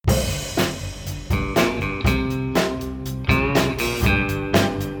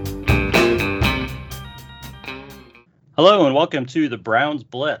Hello and welcome to the Browns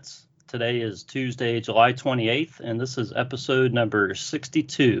Blitz. Today is Tuesday, July 28th, and this is episode number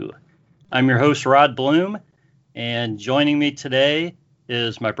 62. I'm your host, Rod Bloom, and joining me today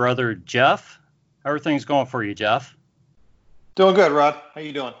is my brother, Jeff. How are things going for you, Jeff? Doing good, Rod. How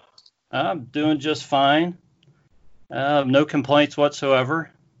you doing? I'm doing just fine. No complaints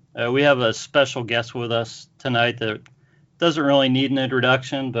whatsoever. We have a special guest with us tonight that doesn't really need an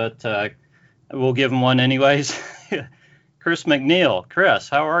introduction, but we'll give him one anyways. Chris McNeil. Chris,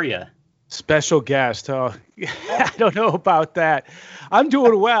 how are you? Special guest. Oh, I don't know about that. I'm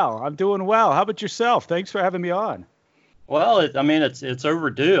doing well. How about yourself? Thanks for having me on. Well, it's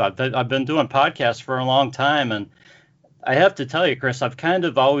overdue. I've been doing podcasts for a long time, and I have to tell you, Chris, I've kind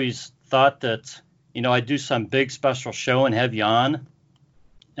of always thought that, I'd do some big special show and have you on.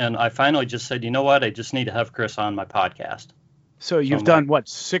 And I finally just said, you know what? I just need to have Chris on my podcast. So you've done,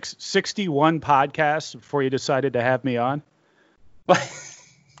 61 podcasts before you decided to have me on?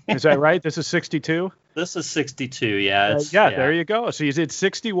 Is that right? This is 62? This is 62, yeah. There you go. So you did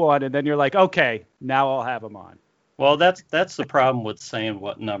 61, and then you're like, okay, now I'll have him on. Well, that's the problem with saying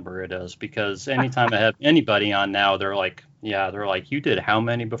what number it is, because anytime I have anybody on now, they're like, you did how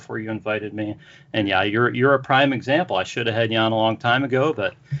many before you invited me? And yeah, you're a prime example. I should have had you on a long time ago,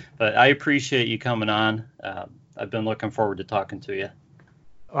 but I appreciate you coming on. I've been looking forward to talking to you.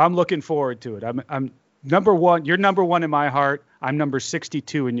 I'm looking forward to it. I'm number one. You're number one in my heart. I'm number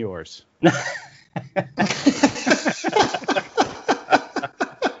 62 in yours.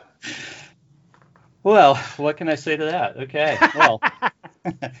 Well, what can I say to that? Okay. Well,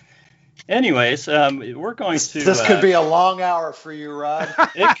 anyways, we're going to. This could be a long hour for you, Rod.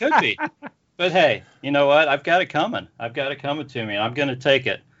 It could be. But hey, you know what? I've got it coming. To me, and I'm going to take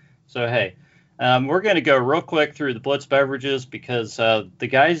it. So, hey, we're going to go real quick through the Blitz beverages because the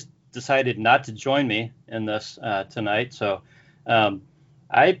guys decided not to join me in this tonight. So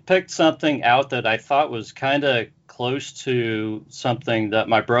I picked something out that I thought was kind of close to something that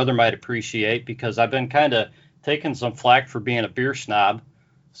my brother might appreciate, because I've been kind of taking some flack for being a beer snob.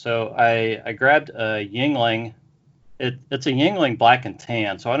 So I grabbed a Yuengling. It's a Yuengling Black and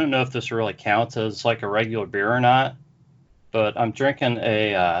Tan. So I don't know if this really counts as like a regular beer or not, but I'm drinking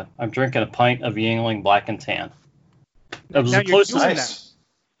a pint of Yuengling Black and Tan. That was the closest.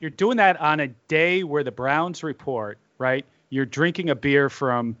 You're doing that on a day where the Browns report, right? You're drinking a beer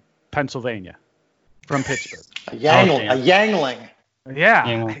from Pennsylvania, from Pittsburgh. A Yuengling. Yeah.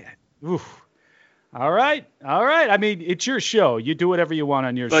 Yuengling. Oof. All right. I mean, it's your show. You do whatever you want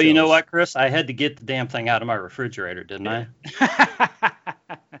on your show. Well, you know what, Chris? I had to get the damn thing out of my refrigerator, didn't I?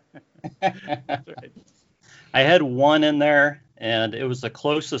 That's right. I had one in there, and it was the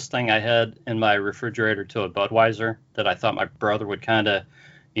closest thing I had in my refrigerator to a Budweiser that I thought my brother would kind of,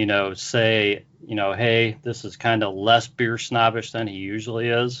 say, hey, this is kind of less beer snobbish than he usually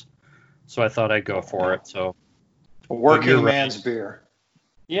is. So I thought I'd go for it. So a working man's beer.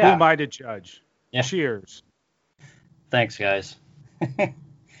 Yeah. Who am I to judge? Yeah. Cheers. Thanks, guys.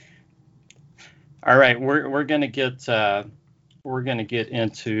 All right, we're gonna get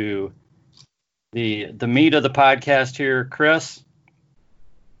into the meat of the podcast here, Chris.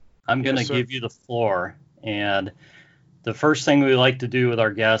 I'm gonna give you the floor, and the first thing we like to do with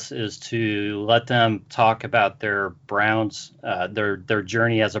our guests is to let them talk about their Browns, their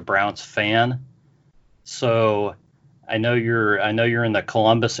journey as a Browns fan. So I know you're in the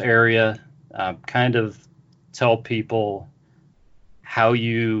Columbus area. Kind of tell people how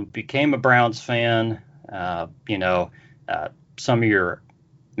you became a Browns fan. Some of your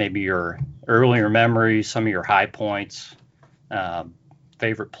earlier memories, some of your high points,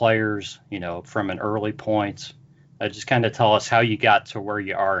 favorite players, from an early point. Just kind of tell us how you got to where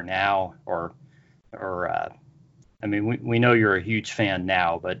you are now, we know you're a huge fan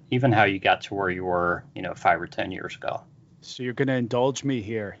now, but even how you got to where you were, 5 or 10 years ago. So you're going to indulge me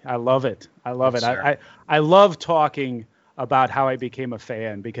here. I love it. Yes, I love talking about how I became a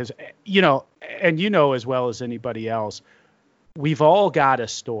fan because, as well as anybody else, we've all got a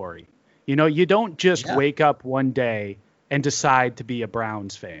story. You don't just wake up one day and decide to be a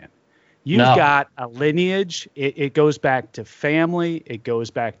Browns fan. You've got a lineage. It goes back to family. It goes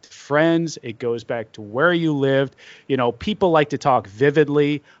back to friends. It goes back to where you lived. People like to talk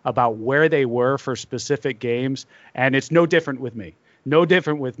vividly about where they were for specific games, and it's no different with me.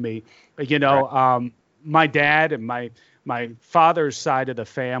 Right. My dad and my father's side of the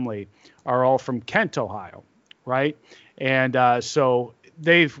family are all from Kent, Ohio, right? And so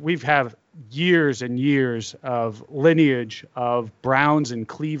we've had years and years of lineage of Browns and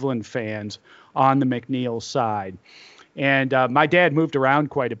Cleveland fans on the McNeil side. And my dad moved around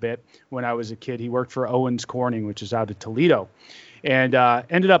quite a bit when I was a kid. He worked for Owens Corning, which is out of Toledo, and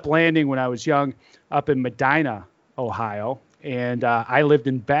ended up landing when I was young up in Medina, Ohio. And I lived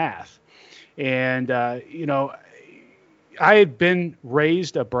in Bath. And, I had been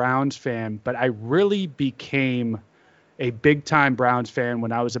raised a Browns fan, but I really became a big-time Browns fan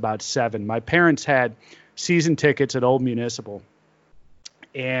when I was about 7. My parents had season tickets at Old Municipal.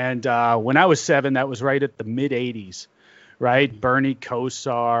 And when I was 7, that was right at the mid-'80s, right? Bernie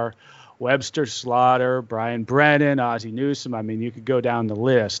Kosar, Webster Slaughter, Brian Brennan, Ozzie Newsome. I mean, you could go down the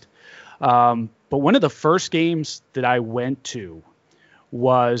list. But one of the first games that I went to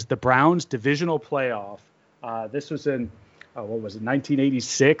was the Browns divisional playoff. This was in,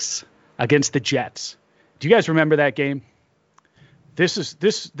 1986 against the Jets. Do you guys remember that game?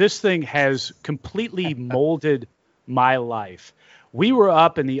 This thing has completely molded my life. We were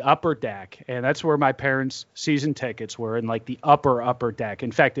up in the upper deck, and that's where my parents' season tickets were, in like the upper deck.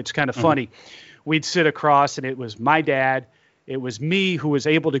 In fact, it's kind of funny. We'd sit across, and it was my dad. It was me who was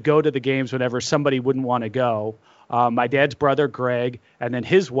able to go to the games whenever somebody wouldn't want to go. My dad's brother, Greg, and then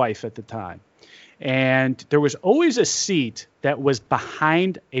his wife at the time. And there was always a seat that was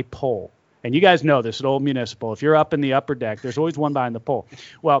behind a pole. And you guys know this at Old Municipal. If you're up in the upper deck, there's always one behind the pole.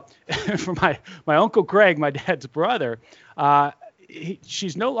 Well, for my Uncle Greg, my dad's brother,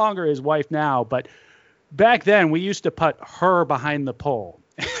 she's no longer his wife now, but back then we used to put her behind the pole.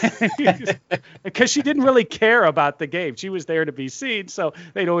 Because she didn't really care about the game. She was there to be seen, so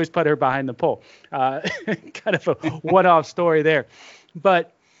they'd always put her behind the pole. Kind of a one-off story there.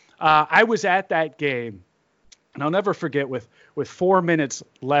 But I was at that game, and I'll never forget, with 4 minutes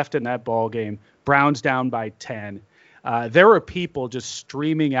left in that ball game, Browns down by 10. There were people just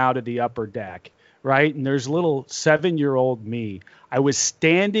streaming out of the upper deck, right? And there's little 7-year-old me. I was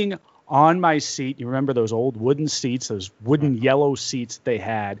standing on my seat. You remember those old wooden seats, those wooden yellow seats they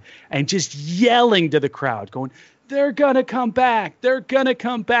had, and just yelling to the crowd, going, "They're going to come back. They're going to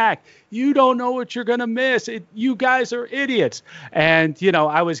come back. You don't know what you're going to miss. You guys are idiots." And,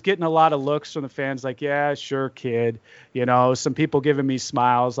 I was getting a lot of looks from the fans like, "Yeah, sure, kid." Some people giving me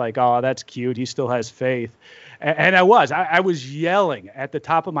smiles like, "Oh, that's cute. He still has faith." And I was yelling at the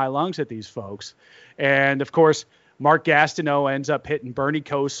top of my lungs at these folks. And, of course, Mark Gastineau ends up hitting Bernie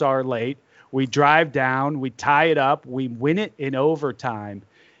Kosar late. We drive down. We tie it up. We win it in overtime.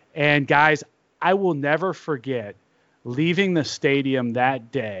 And, guys, I will never forget leaving the stadium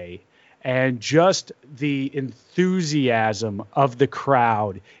that day and just the enthusiasm of the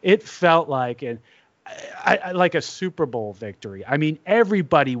crowd. It felt like like a Super Bowl victory. I mean,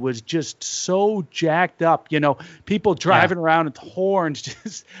 everybody was just so jacked up. People driving around with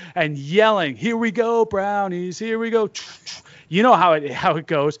horns and yelling, "Here we go, Brownies! Here we go!" You know how it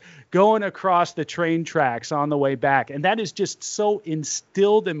goes, going across the train tracks on the way back, and that is just so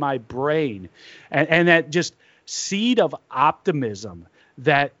instilled in my brain, and that just seed of optimism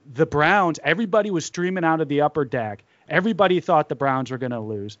that the Browns. Everybody was streaming out of the upper deck. Everybody thought the Browns were going to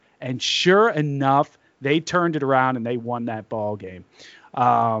lose, and sure enough, they turned it around and they won that ball game.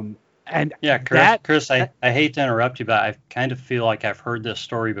 Chris, I hate to interrupt you, but I kind of feel like I've heard this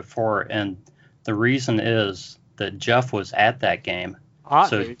story before, and the reason is that Jeff was at that game.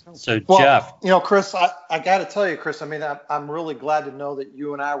 Jeff. Chris, I got to tell you, Chris, I mean, I'm really glad to know that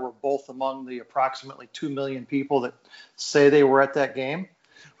you and I were both among the approximately 2 million people that say they were at that game.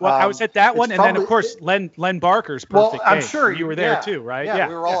 Well, I was at that one, and then, of course, Len Barker's perfect game. I'm sure you were there too, right? Yeah,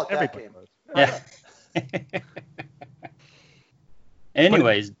 we were all at that game. Yeah.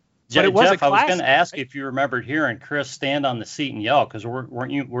 Anyways, Jeff, I was going to ask if you remembered hearing Chris stand on the seat and yell, because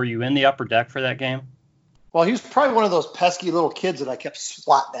were you in the upper deck for that game? Well, he was probably one of those pesky little kids that I kept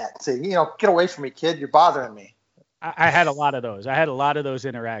swatting at, saying, "Get away from me, kid! You're bothering me." I had a lot of those. I had a lot of those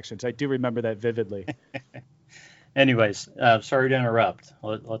interactions. I do remember that vividly. Anyways, sorry to interrupt.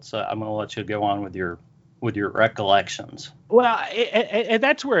 Let's. I'm going to let you go on with your recollections. Well, and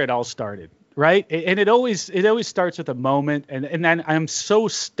that's where it all started, right? And it always starts with a moment, and then I'm so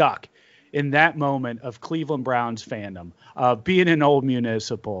stuck in that moment of Cleveland Browns fandom, of being an Old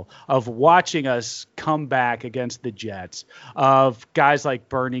Municipal, of watching us come back against the Jets, of guys like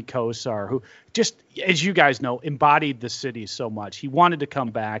Bernie Kosar, who just, as you guys know, embodied the city so much. He wanted to come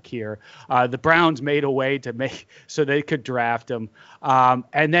back here. The Browns made a way to make so they could draft him.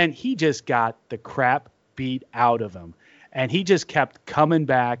 And then he just got the crap beat out of him. And he just kept coming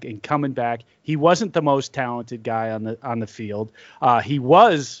back and coming back. He wasn't the most talented guy on the field. He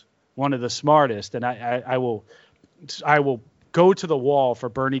was one of the smartest, and I will go to the wall for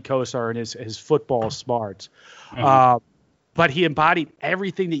Bernie Kosar and his football smarts. Mm-hmm. but he embodied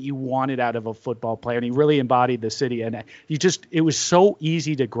everything that you wanted out of a football player, and he really embodied the city. And it was so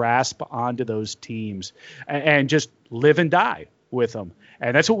easy to grasp onto those teams and just live and die with them.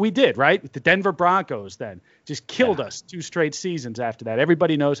 And that's what we did, right? The Denver Broncos then just killed us 2 straight seasons after that.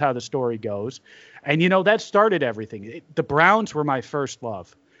 Everybody knows how the story goes. And, that started everything. The Browns were my first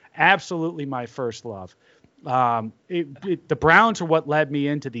love, absolutely my first love. The Browns are what led me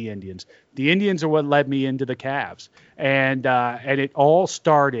into the Indians. The Indians are what led me into the Cavs. And it all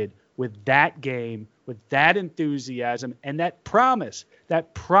started with that game, with that enthusiasm, and that promise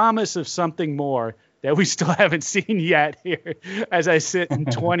of something more that we still haven't seen yet here as I sit in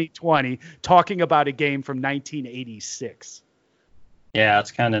 2020 talking about a game from 1986. Yeah, it's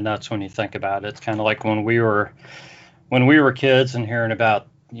kind of nuts when you think about it. It's kind of like when we were kids and hearing about,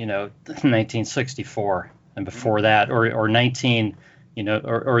 1964 and before that, or 19,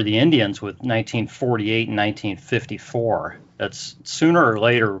 or the Indians with 1948 and 1954. That's sooner or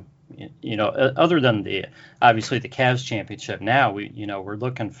later, other than obviously the Cavs championship. Now we're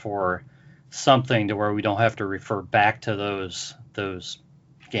looking for something to where we don't have to refer back to those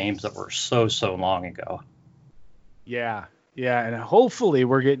games that were so long ago. Yeah, and hopefully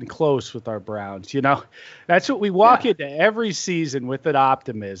we're getting close with our Browns. That's what we walk into every season with, an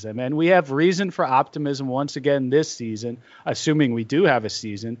optimism, and we have reason for optimism once again this season, assuming we do have a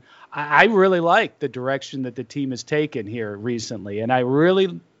season. I really like the direction that the team has taken here recently, and I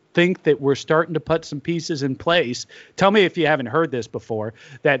really think that we're starting to put some pieces in place. Tell me if you haven't heard this before,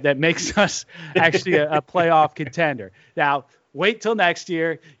 that makes us actually a playoff contender. Now, wait till next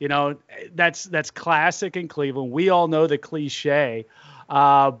year. That's classic in Cleveland. We all know the cliche,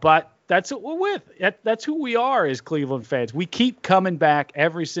 but that's what we're with. That's who we are as Cleveland fans. We keep coming back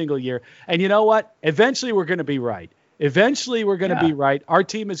every single year. And you know what? Eventually we're going to be right. Eventually, we're going to be right. Our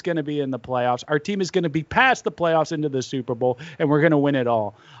team is going to be in the playoffs. Our team is going to be past the playoffs into the Super Bowl, and we're going to win it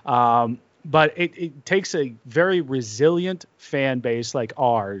all. But it takes a very resilient fan base like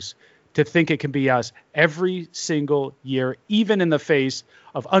ours to think it can be us every single year, even in the face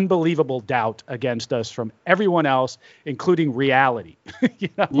of unbelievable doubt against us from everyone else, including reality.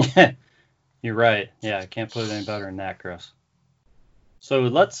 Yeah, you're right. Yeah, I can't put it any better than that, Chris. So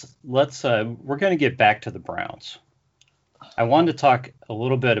let's we're going to get back to the Browns. I wanted to talk a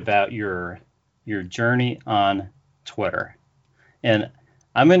little bit about your journey on Twitter, and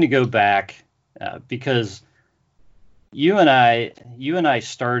I'm going to go back because you and I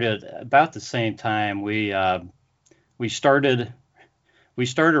started about the same time. We started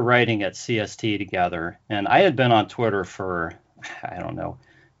writing at CST together, and I had been on Twitter for, I don't know,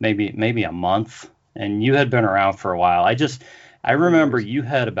 maybe a month, and you had been around for a while. I remember you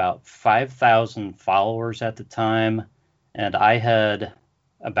had about 5,000 followers at the time, and I had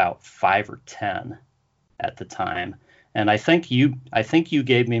about 5 or 10 at the time. And I think you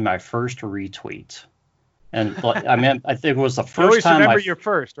gave me my first retweet. And I think it was the first time. Remember your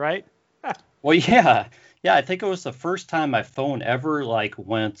first, right? Well, yeah. I think it was the first time my phone ever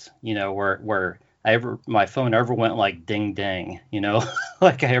went, where my phone ever went like ding ding,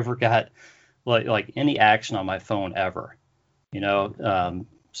 like I ever got like any action on my phone ever,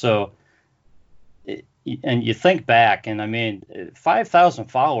 so. And you think back, and 5,000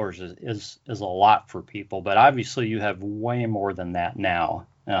 followers is a lot for people, but obviously you have way more than that now.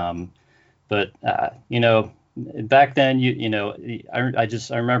 But back then, I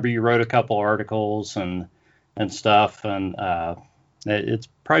remember you wrote a couple articles and stuff, and it's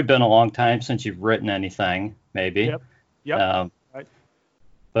probably been a long time since you've written anything, maybe. Yep. Right.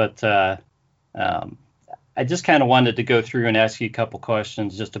 But I just kind of wanted to go through and ask you a couple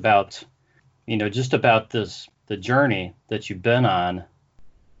questions just about the journey that you've been on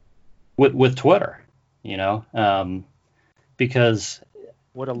with Twitter, because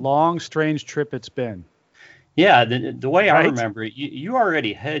what a long, strange trip it's been. Yeah, the way I remember it, you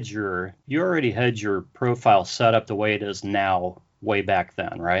already had your profile set up the way it is now, way back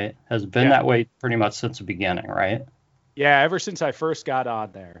then, right? Has it been that way pretty much since the beginning, right? Yeah, ever since I first got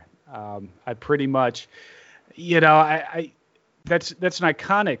on there, I pretty much, I that's an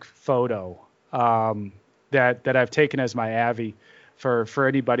iconic photo that I've taken as my Avi for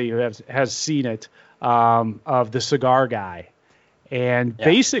anybody who has seen it, of the cigar guy. And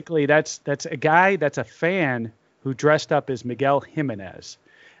basically that's a guy that's a fan who dressed up as Miguel Jimenez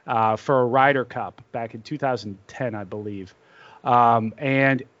for a Ryder Cup back in 2010, I believe.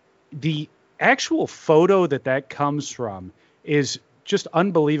 And the actual photo that comes from is just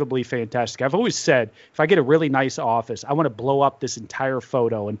unbelievably fantastic. I've always said, if I get a really nice office, I want to blow up this entire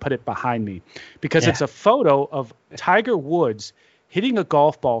photo and put it behind me, because it's a photo of Tiger Woods hitting a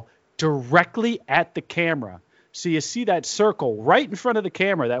golf ball directly at the camera. So you see that circle right in front of the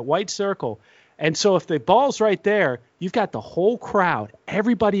camera, that white circle. And so if the ball's right there, you've got the whole crowd,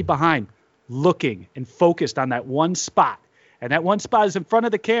 everybody behind, looking and focused on that one spot. And that one spot is in front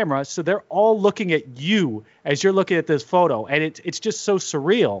of the camera, so they're all looking at you as you're looking at this photo. And it's just so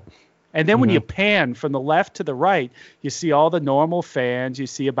surreal. And then when you pan from the left to the right, you see all the normal fans. You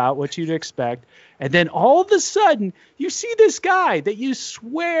see about what you'd expect. And then all of a sudden, you see this guy that you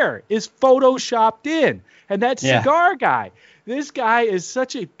swear is photoshopped in. And that cigar guy. This guy is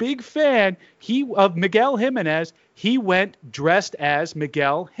such a big fan of Miguel Jimenez. He went dressed as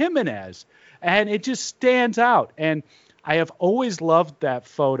Miguel Jimenez. And it just stands out. And I have always loved that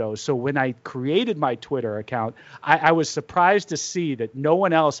photo. So when I created my Twitter account, I was surprised to see that no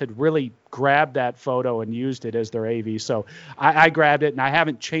one else had really grabbed that photo and used it as their AV. So I grabbed it, and I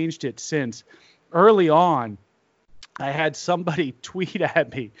haven't changed it since. Early on, I had somebody tweet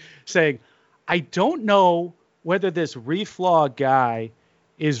at me saying, I don't know whether this REFLOG guy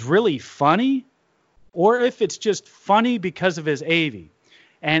is really funny or if it's just funny because of his AV.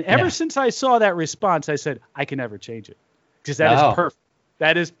 And ever since I saw that response, I said, I can never change it. Because that is perfect.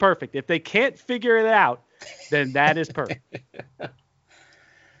 That is perfect. If they can't figure it out, then that is perfect.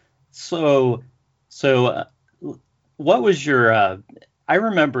 So, what was your? I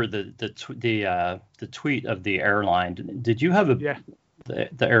remember the tweet of the airline. Did you have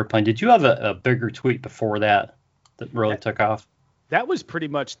the airplane? Did you have a bigger tweet before that really took off? That was pretty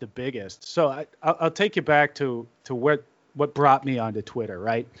much the biggest. So I'll take you back to what brought me onto Twitter,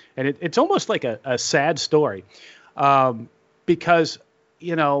 right? And it's almost like a sad story. Because,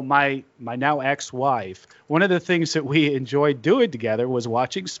 my now ex-wife, one of the things that we enjoyed doing together was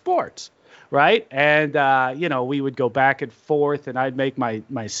watching sports, right? And, we would go back and forth, and I'd make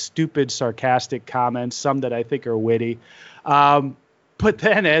my stupid, sarcastic comments, some that I think are witty. But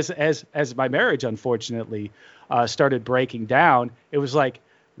then as my marriage, unfortunately, started breaking down, it was like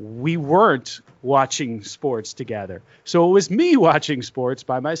we weren't watching sports together. So it was me watching sports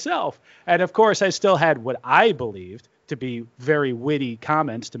by myself. And, of course, I still had what I believed to be very witty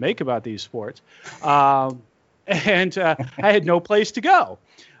comments to make about these sports. I had no place to go.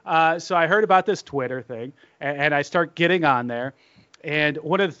 So I heard about this Twitter thing, and I start getting on there. And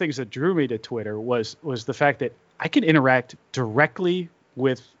one of the things that drew me to Twitter was the fact that I can interact directly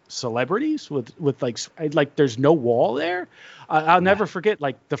with celebrities, with like there's no wall there. I'll never forget,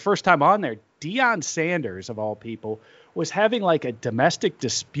 like, the first time on there, Deion Sanders, of all people, was having like a domestic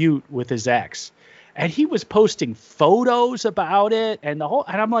dispute with his ex. And he was posting photos about it and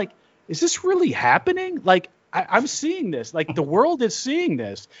I'm like, is this really happening? Like, I'm seeing this, like the world is seeing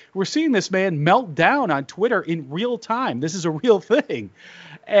this. We're seeing this man melt down on Twitter in real time. This is a real thing.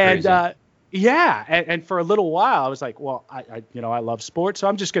 And, and for a little while I was like, well, I love sports, so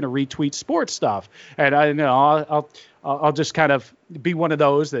I'm just going to retweet sports stuff. And I'll just kind of be one of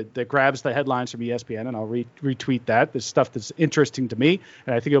those that grabs the headlines from ESPN, and I'll retweet that. This stuff that's interesting to me,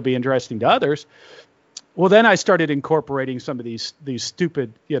 and I think it'll be interesting to others. Well, then I started incorporating some of these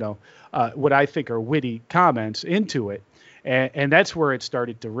stupid, what I think are witty comments into it. And that's where it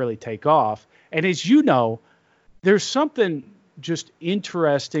started to really take off. And as you know, there's something just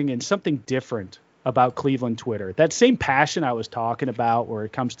interesting and something different about Cleveland Twitter. That same passion I was talking about where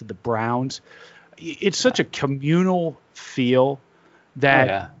it comes to the Browns, it's such a communal feel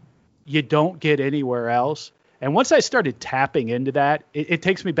that you don't get anywhere else. And once I started tapping into that, it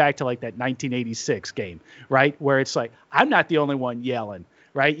takes me back to like that 1986 game, right? Where it's like, I'm not the only one yelling,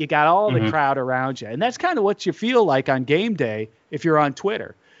 right? You got all the crowd around you. And that's kind of what you feel like on game day if you're on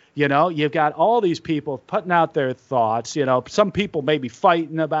Twitter. You've got all these people putting out their thoughts. Some people may be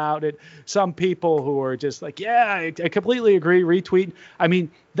fighting about it. Some people who are just like, yeah, I completely agree, retweet. I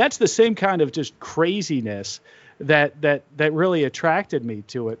mean, that's the same kind of just craziness that really attracted me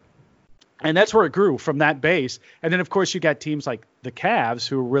to it. And that's where it grew, from that base. And then, of course, you got teams like the Cavs,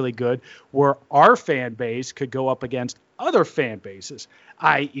 who are really good, where our fan base could go up against other fan bases,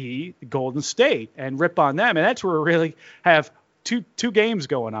 i.e. Golden State, and rip on them. And that's where we really have two games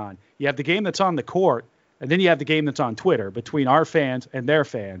going on. You have the game that's on the court, and then you have the game that's on Twitter between our fans and their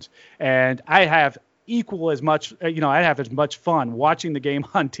fans. And I have as much fun watching the game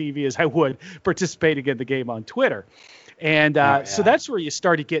on TV as I would participating in the game on Twitter. And so that's where you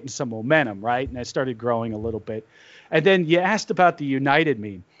started getting some momentum, right? And I started growing a little bit. And then you asked about the United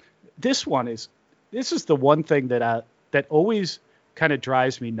meme. This is the one thing that always kind of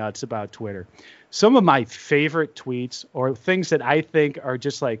drives me nuts about Twitter. Some of my favorite tweets, or things that I think are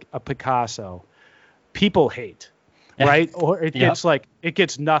just like a Picasso, people hate. right? Or it Yep. gets it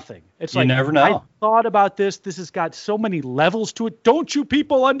gets nothing. It's You like, never know. I thought about this. This has got so many levels to it. Don't you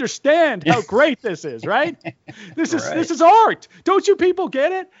people understand how great this is, right? This Right. is art. Don't you people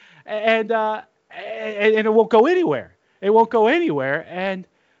get it? And it won't go anywhere. It won't go anywhere. And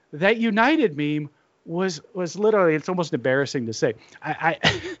that United meme was literally, it's almost embarrassing to say.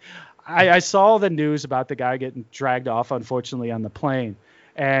 I saw the news about the guy getting dragged off, unfortunately, on the plane,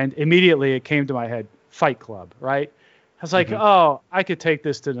 and immediately it came to my head, Fight Club, right? I was like, oh, I could take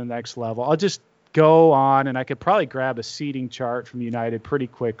this to the next level. I'll just go on, and I could probably grab a seating chart from United pretty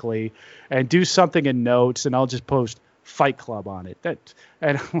quickly and do something in notes, and I'll just post Fight Club on it.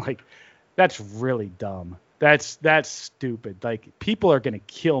 And I'm like, that's really dumb. That's stupid. Like, people are going to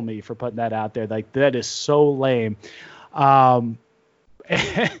kill me for putting that out there. Like, that is so lame. And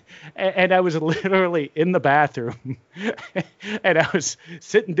I was literally in the bathroom and I was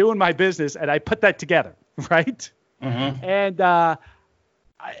sitting doing my business and I put that together. Right. And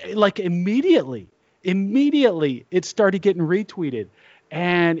immediately it started getting retweeted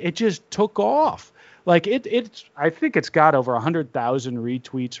and it just took off. Like I think it's got over 100,000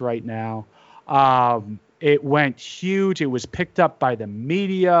 retweets right now. It went huge. It was picked up by the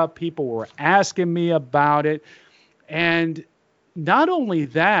media. People were asking me about it. And not only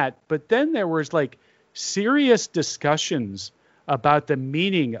that, but then there was like serious discussions about the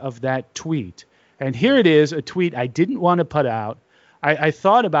meaning of that tweet. And here it is, a tweet I didn't want to put out. I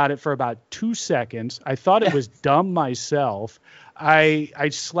thought about it for about 2 seconds. I thought it was dumb myself. I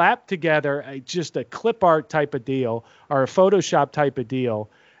slapped together just a clip art type of deal or a Photoshop type of deal.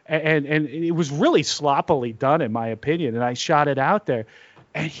 And it was really sloppily done, in my opinion. And I shot it out there.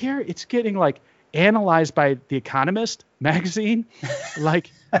 And here it's getting like analyzed by The Economist magazine. Like,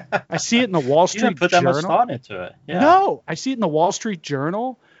 I see it in the Wall Street Journal. You didn't put that much thought into it. Yeah. No, I see it in the Wall Street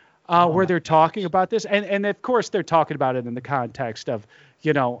Journal where they're talking about this. And of course, they're talking about it in the context of,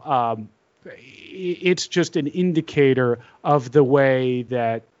 it's just an indicator of the way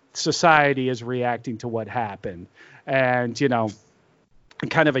that society is reacting to what happened. And,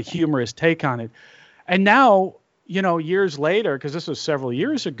 kind of a humorous take on it. And now, years later, because this was several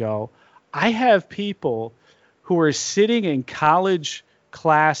years ago, I have people who are sitting in college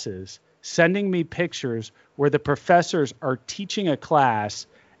classes sending me pictures where the professors are teaching a class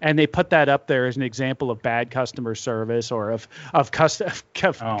and they put that up there as an example of bad customer service or of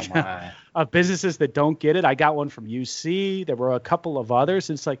businesses that don't get it. I got one from UC. There were a couple of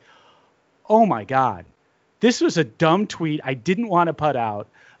others. It's like, oh my God, this was a dumb tweet I didn't want to put out.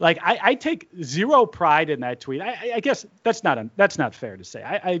 Like, I take zero pride in that tweet. I guess that's not fair to say.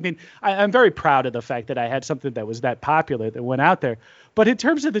 I mean, I'm very proud of the fact that I had something that was that popular that went out there. But in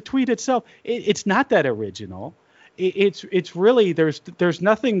terms of the tweet itself, it's not that original. It's really, there's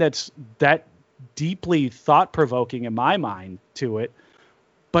nothing that's that deeply thought-provoking in my mind to it.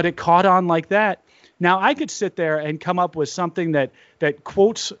 But it caught on like that. Now, I could sit there and come up with something that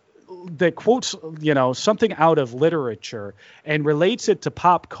quotes something out of literature and relates it to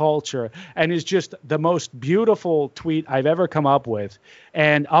pop culture and is just the most beautiful tweet I've ever come up with.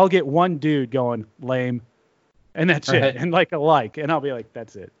 And I'll get one dude going lame and that's it. And like a like, and I'll be like,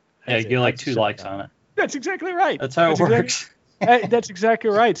 that's it. Yeah, you get like 2 likes on it. That's exactly right. That's how it works. That's exactly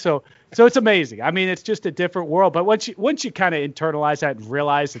right. So it's amazing. I mean, it's just a different world. But once you kind of internalize that and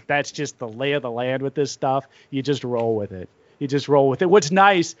realize that that's just the lay of the land with this stuff, you just roll with it. What's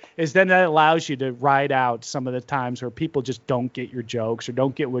nice is then that allows you to ride out some of the times where people just don't get your jokes or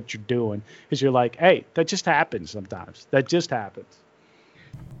don't get what you're doing. Because you're like, hey, that just happens sometimes. That just happens.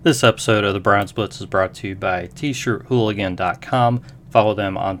 This episode of the Browns Blitz is brought to you by tshirthooligan.com. Follow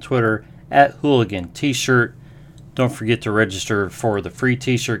them on Twitter @HooliganT-shirt. Don't forget to register for the free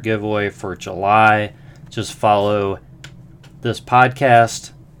t-shirt giveaway for July. Just follow this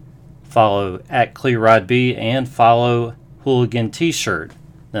podcast, follow @ClearRodB, and follow Hooligan T-shirt.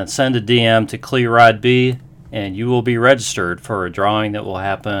 Then send a DM to ClearRodB, and you will be registered for a drawing that will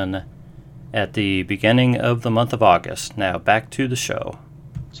happen at the beginning of the month of August. Now back to the show.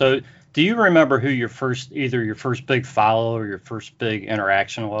 So, do you remember who either your first big follow or your first big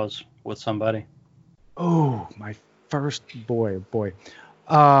interaction was with somebody? Oh, my first boy.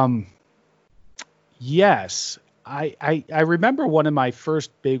 Yes, I remember one of my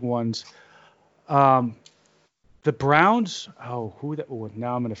first big ones. The Browns, now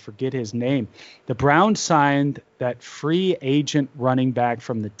I'm going to forget his name. The Browns signed that free agent running back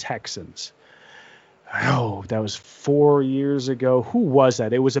from the Texans. Oh, that was 4 years ago. Who was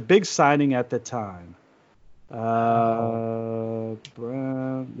that? It was a big signing at the time.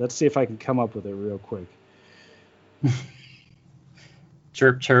 Let's see if I can come up with it real quick.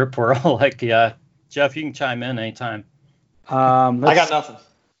 Chirp, chirp. We're all like, yeah, Jeff, you can chime in anytime. I got nothing.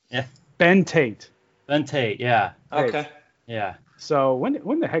 Yeah. Ben Tate. Ben Tate, yeah. Okay. Yeah. So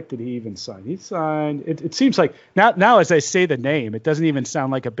when the heck did he even sign? He signed. It seems like now as I say the name, it doesn't even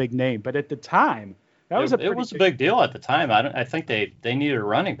sound like a big name. But at the time, it was a big deal at the time. I think they needed a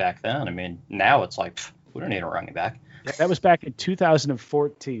running back then. I mean, now it's like we don't need a running back. Yeah, that was back in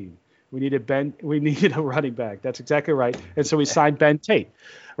 2014. We needed a running back. That's exactly right. And so we signed Ben Tate,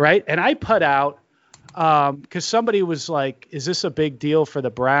 right? And I put out because somebody was like, "Is this a big deal for the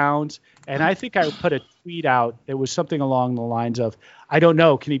Browns?" And I think I put a tweet out. It was something along the lines of, "I don't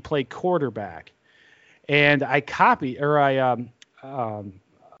know. Can he play quarterback?" And I tagged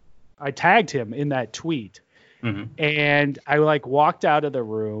him in that tweet. Mm-hmm. And I walked out of the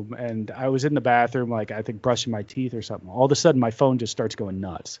room, and I was in the bathroom, I think brushing my teeth or something. All of a sudden, my phone just starts going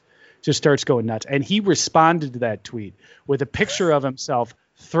nuts. And he responded to that tweet with a picture of himself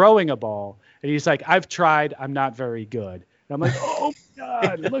throwing a ball. And he's like, "I've tried. I'm not very good." And I'm like, "Oh my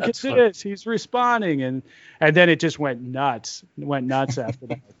God, look at this. He's responding." And then it just went nuts. It went nuts after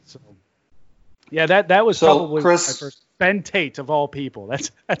that. So yeah, that was probably Chris, my first. Ben Tate of all people. That's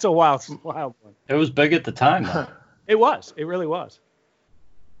a wild one. It was big at the time, though. It was. It really was.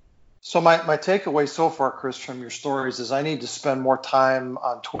 So my takeaway so far, Chris, from your stories is I need to spend more time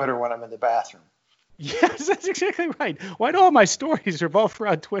on Twitter when I'm in the bathroom. Yes, that's exactly right. Why do all my stories revolve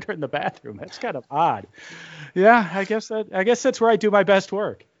around Twitter in the bathroom? That's kind of odd. Yeah, I guess that's where I do my best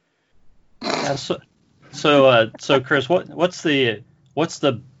work. Yeah, so Chris, what's the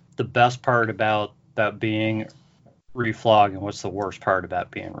best part about being REFLOG, and what's the worst part about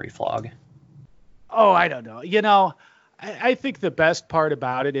being REFLOG? Oh, I don't know. I think the best part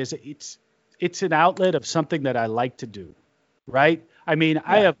about it is it's an outlet of something that I like to do, right? I mean, yeah.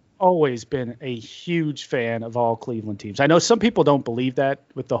 I have always been a huge fan of all Cleveland teams. I know some people don't believe that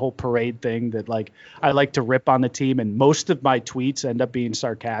with the whole parade thing, that I like to rip on the team, and most of my tweets end up being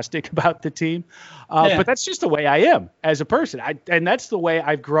sarcastic about the team. But that's just the way I am as a person. And that's the way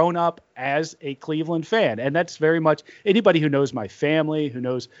I've grown up as a Cleveland fan. And that's very much anybody who knows my family, who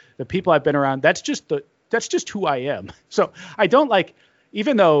knows the people I've been around. That's just who I am. So I don't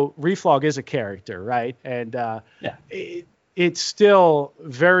even though REFLOG is a character, right? And it's still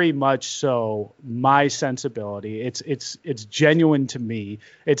very much so my sensibility. It's genuine to me.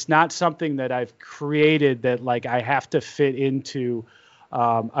 It's not something that I've created that I have to fit into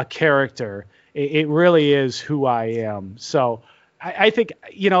a character. It really is who I am. So I think,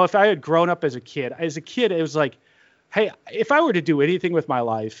 if I had grown up as a kid, it was like, hey, if I were to do anything with my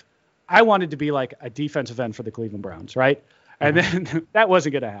life, I wanted to be a defensive end for the Cleveland Browns, right? And then that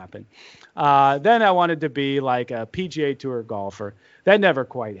wasn't going to happen. Then I wanted to be a PGA Tour golfer. That never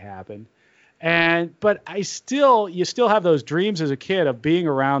quite happened. But you still have those dreams as a kid of being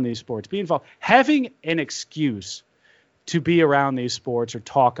around these sports, being involved, having an excuse to be around these sports or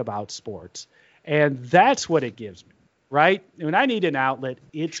talk about sports. And that's what it gives me, right? When I need an outlet,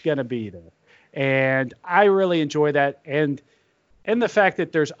 it's going to be there. And I really enjoy that. And the fact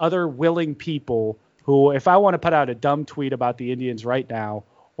that there's other willing people who, if I want to put out a dumb tweet about the Indians right now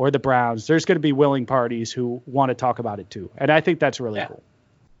or the Browns, there's going to be willing parties who want to talk about it too. And I think that's really cool.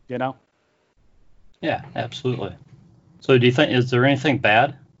 Yeah, absolutely. So do you think, is there anything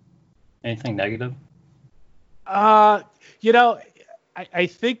bad? Anything negative? I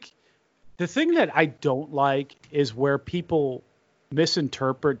think the thing that I don't like is where people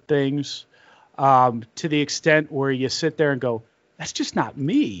misinterpret things to the extent where you sit there and go, that's just not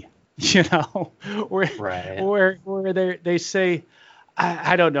me. Where they say,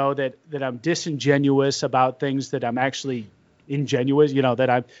 I don't know, that I'm disingenuous about things that I'm actually ingenuous,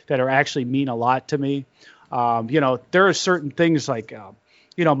 that are actually mean a lot to me. There are certain things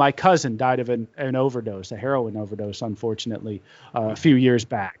my cousin died of an overdose, a heroin overdose, unfortunately, a few years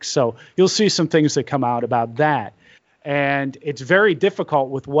back. So you'll see some things that come out about that. And it's very difficult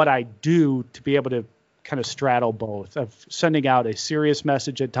with what I do to be able to kind of straddle both, of sending out a serious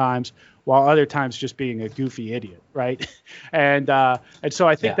message at times while other times just being a goofy idiot, right? And so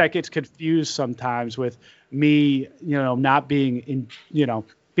I think that gets confused sometimes with me, not being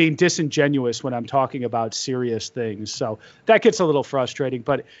being disingenuous when I'm talking about serious things. So that gets a little frustrating.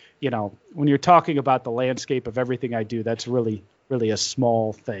 But when you're talking about the landscape of everything I do, that's really, really a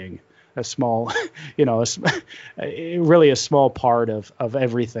small thing, really a small part of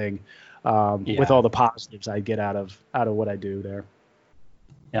everything. With all the positives I get out of what I do there.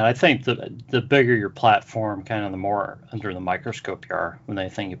 Yeah, I think the bigger your platform, kind of the more under the microscope you are with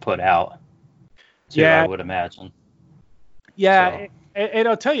anything you put out. So I would imagine. Yeah, so. And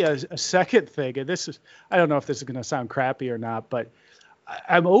I'll tell you a second thing, and I don't know if this is going to sound crappy or not, but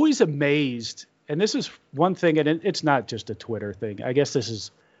I'm always amazed and this is one thing, and it's not just a Twitter thing. I guess this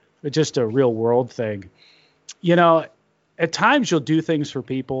is just a real world thing. You know, at times you'll do things for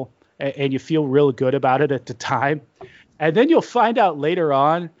people and you feel real good about it at the time. And then you'll find out later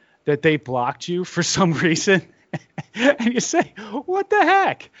on that they blocked you for some reason. And you say, what the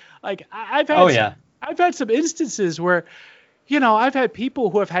heck? Like I've had some instances where, you know, I've had people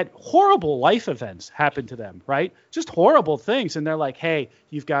who have had horrible life events happen to them, right? Just horrible things. And they're like, hey,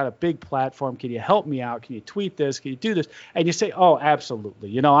 you've got a big platform. Can you help me out? Can you tweet this? Can you do this? And you say, oh,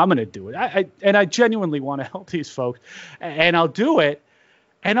 absolutely. You know, I'm going to do it. I genuinely want to help these folks. And I'll do it.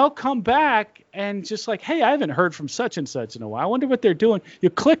 And I'll come back and just like, hey, I haven't heard from such and such in a while. I wonder what they're doing. You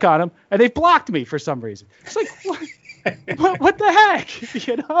click on them, and they've blocked me for some reason. It's like, what the heck?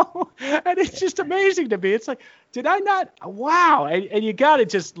 You know? And it's just amazing to me. It's like, did I not? Wow. And you got to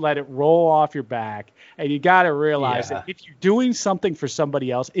just let it roll off your back. And you got to realize that if you're doing something for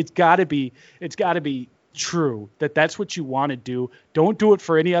somebody else, it's got to be true that that's what you want to do. Don't do it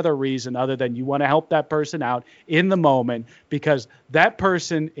for any other reason other than you want to help that person out in the moment, because that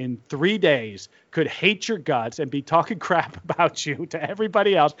person in 3 days could hate your guts and be talking crap about you to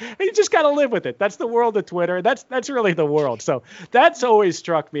everybody else. And you just got to live with it. That's the world of Twitter. That's really the world. So that's always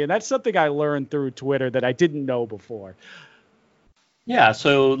struck me. And that's something I learned through Twitter that I didn't know before. Yeah.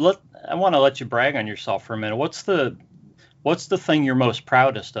 So I want to let you brag on yourself for a minute. What's the thing you're most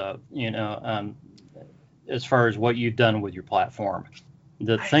proudest of, you know, as far as what you've done with your platform,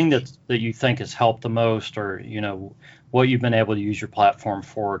 the thing that you think has helped the most, or, you know, what you've been able to use your platform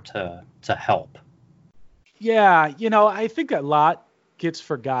for to help? Yeah. You know, I think a lot gets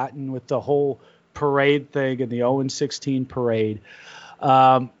forgotten with the whole parade thing and the 0-16 parade.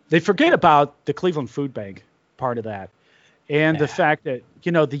 They forget about the Cleveland Food Bank part of that. And the fact that,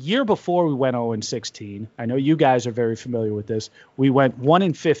 you know, the year before we went 0-16, I know you guys are very familiar with this. We went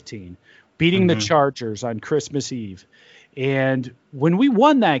 1-15. Beating the Chargers on Christmas Eve. And when we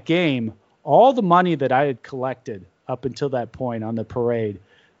won that game, all the money that I had collected up until that point on the parade,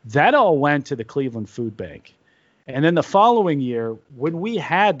 that all went to the Cleveland Food Bank. And then the following year, when we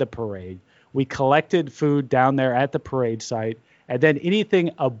had the parade, we collected food down there at the parade site. And then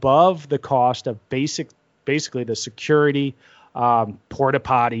anything above the cost of basically the security, porta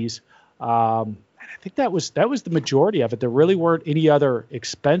potties, I think that was the majority of it. There really weren't any other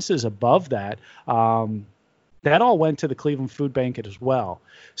expenses above that. That all went to the Cleveland Food Bank as well.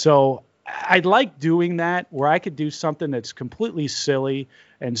 So I like doing that, where I could do something that's completely silly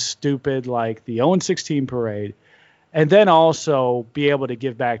and stupid, like the 0-16 parade, and then also be able to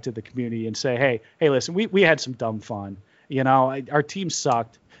give back to the community and say, hey, listen, we had some dumb fun. You know, our team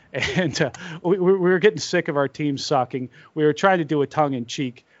sucked, and we were getting sick of our team sucking. We were trying to do a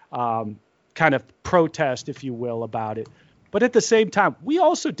tongue-in-cheek kind of protest, if you will, about it. But at the same time, we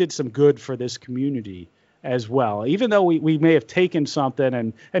also did some good for this community as well. Even though we may have taken something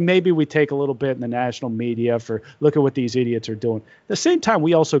and maybe we take a little bit in the national media for look at what these idiots are doing. At the same time,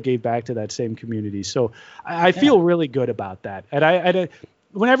 we also gave back to that same community. So I feel really good about that. And I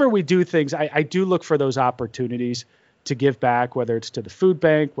whenever we do things, I do look for those opportunities to give back, whether it's to the food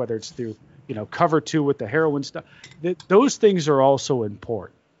bank, whether it's through, you know, Cover 2 with the heroin stuff. Those things are also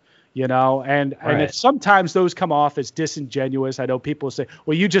important. You know, and if sometimes those come off as disingenuous. I know people say,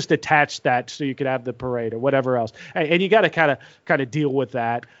 well, you just attached that so you could have the parade or whatever else. And you got to kind of deal with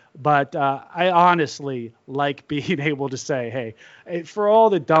that. But I honestly like being able to say, hey, for all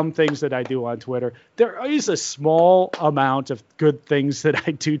the dumb things that I do on Twitter, there is a small amount of good things that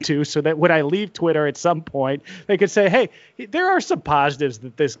I do too, so that when I leave Twitter at some point, they could say, hey, there are some positives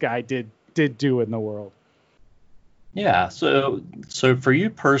that this guy did do in the world. Yeah. So for you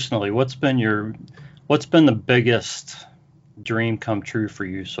personally, what's been the biggest dream come true for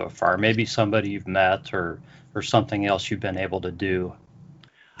you so far? Maybe somebody you've met or something else you've been able to do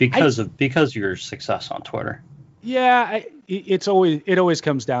because of your success on Twitter. Yeah, it always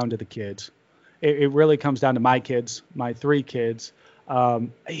comes down to the kids. It really comes down to my kids, my 3 kids.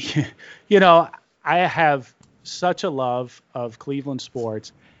 You know, I have such a love of Cleveland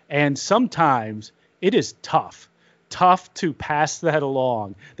sports, and sometimes it is tough to pass that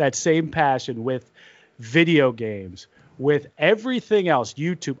along, that same passion with video games, with everything else,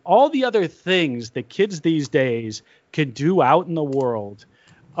 YouTube, all the other things that kids these days can do out in the world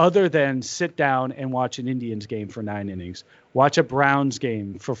other than sit down and watch an Indians game for 9 innings, watch a Browns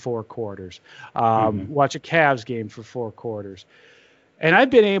game for 4 quarters, watch a Cavs game for 4 quarters. And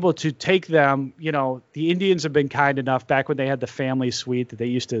I've been able to take them, the Indians have been kind enough back when they had the family suite that they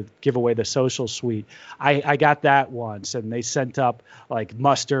used to give away the social suite. I got that once, and they sent up like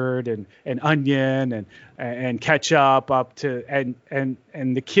mustard and onion and ketchup up to, and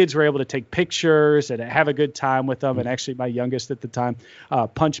the kids were able to take pictures and have a good time with them. And actually my youngest at the time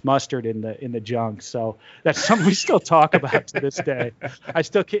punched mustard in the junk. So that's something we still talk about to this day.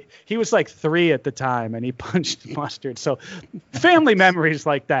 He was like 3 at the time and he punched mustard. So family memories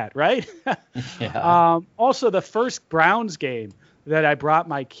like that, right? Yeah. Also, the first Browns game that I brought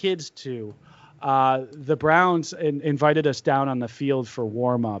my kids to, the Browns invited us down on the field for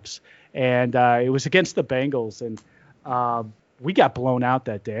warm-ups, and it was against the Bengals, and we got blown out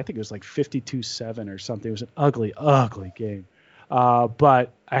that day. I think it was like 52-7 or something. It was an ugly, ugly game.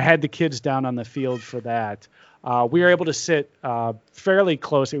 But I had the kids down on the field for that. We were able to sit fairly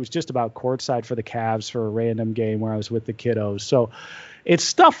close. It was just about courtside for the Cavs for a random game where I was with the kiddos. So it's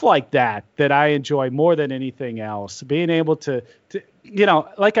stuff like that I enjoy more than anything else. Being able to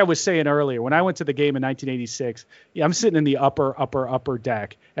like I was saying earlier, when I went to the game in 1986, I'm sitting in the upper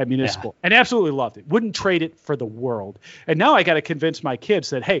deck at Municipal and absolutely loved it. Wouldn't trade it for the world. And now I got to convince my kids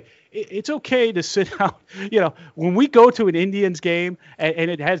that, hey, it's okay to sit out. When we go to an Indians game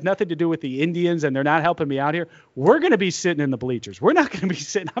and it has nothing to do with the Indians and they're not helping me out here, we're going to be sitting in the bleachers. We're not going to be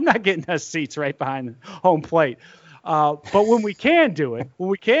sitting. I'm not getting us seats right behind the home plate. But when we can do it,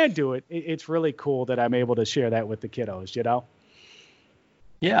 it's really cool that I'm able to share that with the kiddos,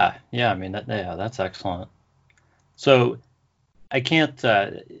 Yeah. I mean, that's excellent. So I can't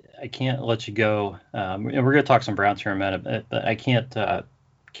let you go. And we're going to talk some Browns here in a minute, but I can't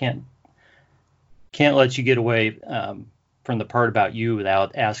let you get away from the part about you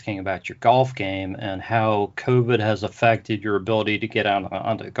without asking about your golf game and how COVID has affected your ability to get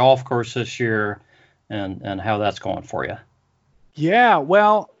onto the golf course this year. And how that's going for you. Yeah,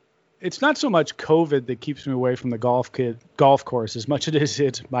 well, it's not so much COVID that keeps me away from the golf course as much as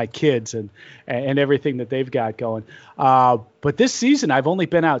it's my kids and everything that they've got going. But this season, I've only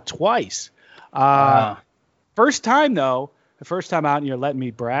been out twice. First time out, and you're letting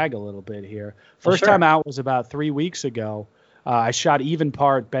me brag a little bit here. First time out was about 3 weeks ago. I shot even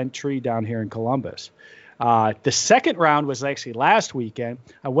par at Bent Tree down here in Columbus. The second round was actually last weekend.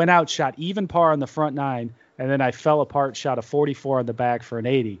 I went out, shot even par on the front 9, and then I fell apart, shot a 44 on the back for an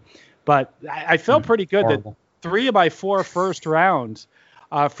 80. But I felt pretty good that 3 of my 4 first rounds,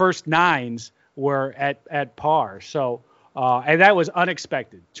 first 9s, were at par. So, and that was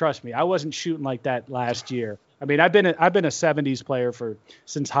unexpected. Trust me, I wasn't shooting like that last year. I mean, I've been a 70s player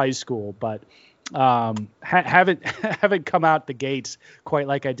since high school, but haven't come out the gates quite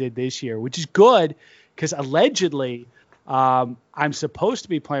like I did this year, which is good. Because allegedly, I'm supposed to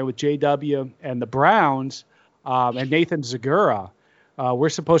be playing with JW and the Browns and Nathan Zagura. We're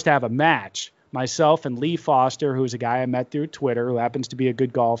supposed to have a match. Myself and Lee Foster, who's a guy I met through Twitter, who happens to be a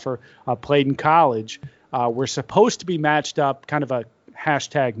good golfer, played in college. We're supposed to be matched up, kind of a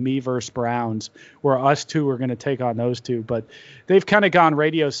hashtag me versus Browns, where us two are going to take on those two. But they've kind of gone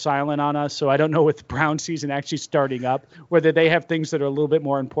radio silent on us, so I don't know with the Brown season actually starting up, whether they have things that are a little bit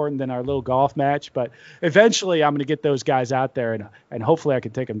more important than our little golf match. But eventually I'm going to get those guys out there, and hopefully I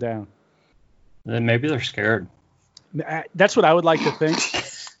can take them down. Then maybe they're scared. That's what I would like to think.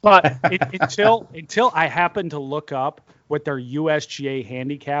 But until I happen to look up what their USGA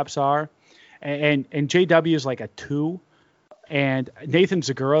handicaps are, and JW is like a 2, and Nathan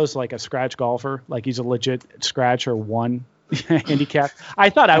Zagura is like a scratch golfer, like he's a legit scratch or 1 handicap. I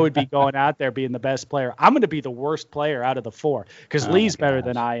thought I would be going out there being the best player. I'm going to be the worst player out of the 4 because Lee's better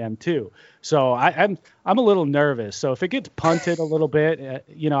than I am too. So I'm a little nervous. So if it gets punted a little bit,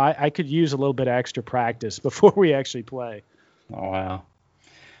 I could use a little bit of extra practice before we actually play. Oh wow.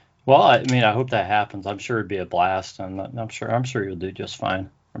 Well, I mean, I hope that happens. I'm sure it'd be a blast, and I'm sure you'll do just fine.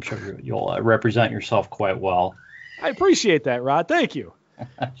 I'm sure you'll represent yourself quite well. I appreciate that, Rod. Thank you.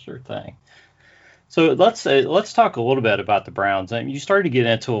 Sure thing. So let's talk a little bit about the Browns. I mean, you started to get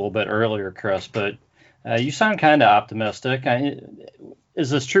into it a little bit earlier, Chris, but you sound kind of optimistic.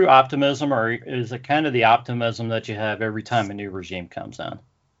 Is this true optimism, or is it kind of the optimism that you have every time a new regime comes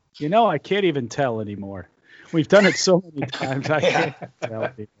in? I can't even tell anymore. We've done it so many times. I can't tell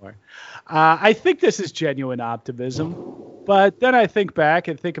anymore. I think this is genuine optimism, but then I think back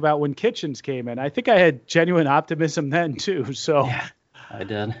and think about when Kitchens came in. I think I had genuine optimism then too. So yeah, I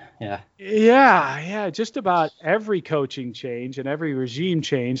did. Yeah. Yeah. Just about every coaching change and every regime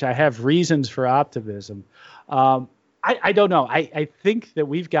change, I have reasons for optimism. I don't know. I think that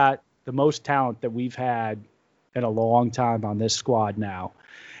we've got the most talent that we've had in a long time on this squad now.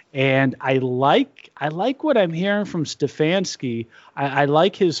 And I like what I'm hearing from Stefanski. I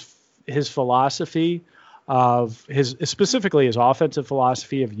like his philosophy of specifically his offensive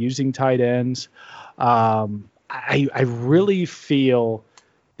philosophy of using tight ends. I really feel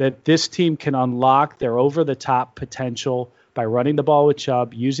that this team can unlock their over-the-top potential by running the ball with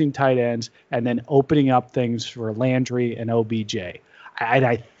Chubb, using tight ends, and then opening up things for Landry and OBJ.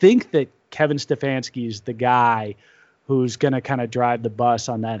 I think that Kevin Stefanski is the guy who's going to kind of drive the bus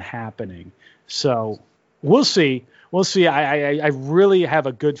on that happening. So we'll see. We'll see. I really have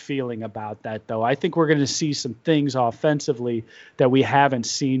a good feeling about that, though. I think we're going to see some things offensively that we haven't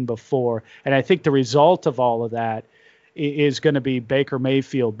seen before. And I think the result of all of that is going to be Baker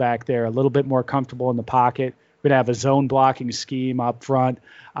Mayfield back there, a little bit more comfortable in the pocket. We're going to have a zone blocking scheme up front.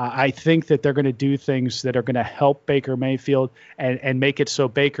 I think that they're going to do things that are going to help Baker Mayfield and make it so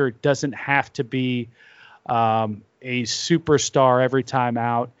Baker doesn't have to be a superstar every time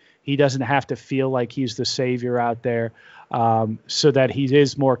out. He doesn't have to feel like he's the savior out there, so that he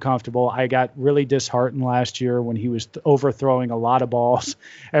is more comfortable. I got really disheartened last year when he was overthrowing a lot of balls.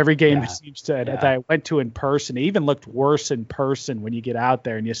 Every game seems to that I went to in person, it even looked worse in person when you get out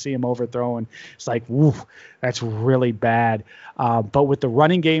there and you see him overthrowing. It's like, woo, that's really bad. But with the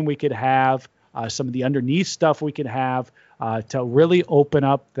running game we could have, some of the underneath stuff we could have to really open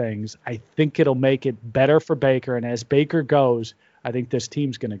up things, I think it'll make it better for Baker. And as Baker goes, I think this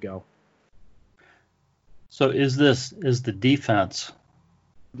team's going to go. So is the defense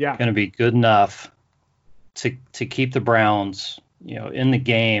going to be good enough to keep the Browns, in the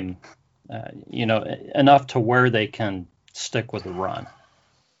game, enough to where they can stick with the run?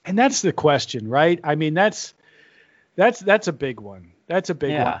 And that's the question, right? I mean, that's a big one. That's a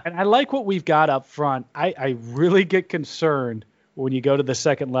big one. And I like what we've got up front. I really get concerned when you go to the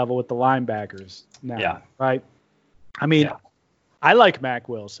second level with the linebackers now, right? I mean, I like Mac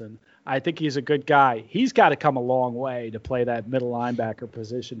Wilson. I think he's a good guy. He's got to come a long way to play that middle linebacker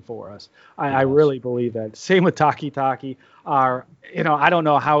position for us. I really believe that. Same with Taki. I don't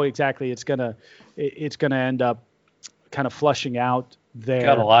know how exactly it's gonna end up kind of flushing out there. You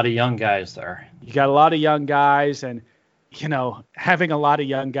got a lot of young guys there. You got a lot of young guys, and having a lot of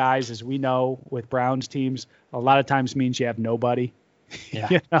young guys, as we know with Browns teams, a lot of times means you have nobody.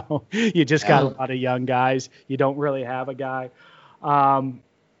 Yeah. You just got a lot of young guys. You don't really have a guy. And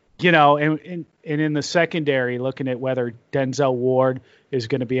in the secondary, looking at whether Denzel Ward is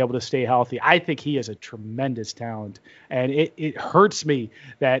going to be able to stay healthy, I think he is a tremendous talent. And it hurts me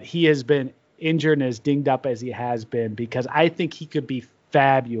that he has been injured and as dinged up as he has been, because I think he could be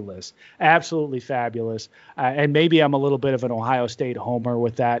fabulous, absolutely fabulous. And maybe I'm a little bit of an Ohio State homer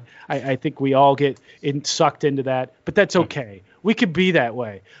with that. I think we all get sucked into that, but that's okay. We could be that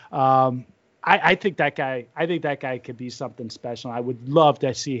way. I think that guy could be something special. I would love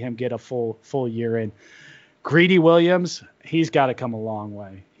to see him get a full year in. Greedy Williams, he's got to come a long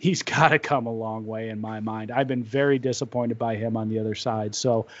way. He's got to come a long way in my mind. I've been very disappointed by him on the other side.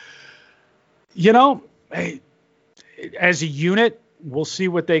 So, as a unit, we'll see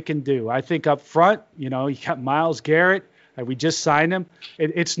what they can do. I think up front, you got Myles Garrett. We just signed him.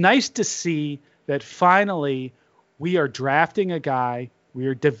 It's nice to see that finally we are drafting a guy, we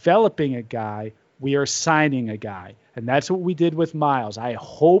are developing a guy, we are signing a guy. And that's what we did with Myles. I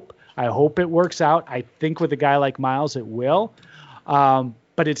hope it works out. I think with a guy like Myles, it will.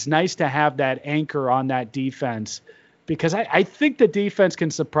 But it's nice to have that anchor on that defense, because I think the defense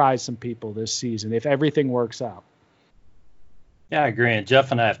can surprise some people this season if everything works out. Yeah, I agree. And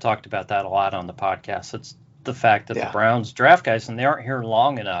Jeff and I have talked about that a lot on the podcast. It's the fact that the Browns draft guys, and they aren't here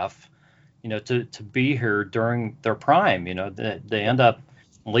long enough, to be here during their prime. They end up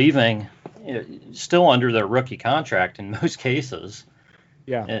leaving still under their rookie contract in most cases.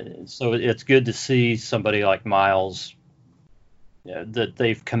 Yeah. So it's good to see somebody like Myles, that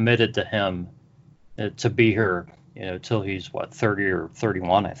they've committed to him to be here, till he's 30 or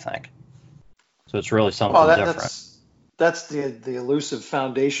 31, I think. So it's really something different. That's the elusive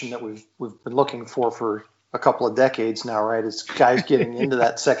foundation that we've been looking for a couple of decades now, right? It's guys getting into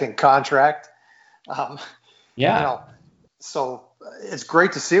that second contract. So it's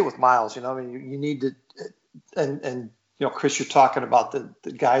great to see it with Myles. I mean, you need to, and Chris, you're talking about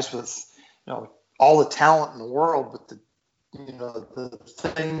the guys with all the talent in the world, but the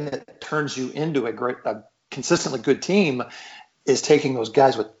thing that turns you into a consistently good team is taking those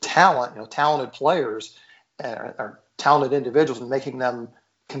guys with talent, talented players or talented individuals, and making them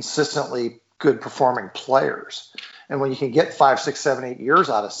consistently good performing players. And when you can get 5, 6, 7, 8 years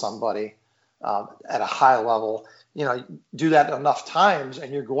out of somebody at a high level, do that enough times,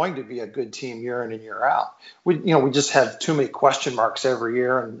 and you're going to be a good team year in and year out. We just have too many question marks every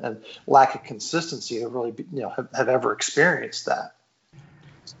year and lack of consistency to really have ever experienced that.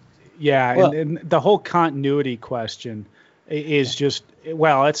 Yeah, well, and the whole continuity question is just,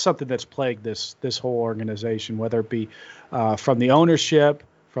 well, it's something that's plagued this whole organization, whether it be from the ownership,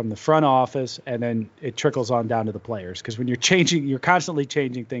 from the front office, and then it trickles on down to the players. Because when you're constantly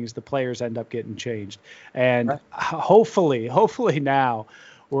changing things, the players end up getting changed. And right. hopefully now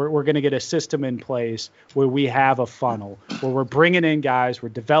we're going to get a system in place where we have a funnel, where we're bringing in guys, we're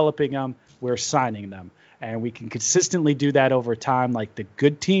developing them, we're signing them. And we can consistently do that over time like the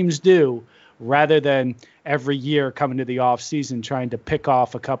good teams do, rather than every year coming to the offseason trying to pick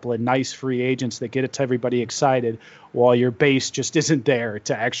off a couple of nice free agents that get everybody excited while your base just isn't there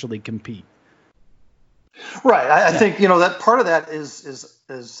to actually compete. Right. I think, that part of that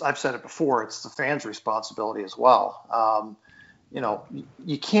is I've said it before, it's the fans' responsibility as well.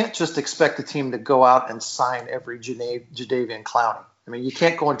 You can't just expect the team to go out and sign every Jadeveon Clowney. I mean, you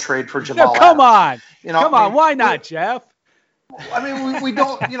can't go and trade for Jamal Come Adams. on. Why not, Jeff? I mean, we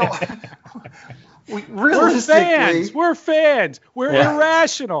don't, We're fans. We're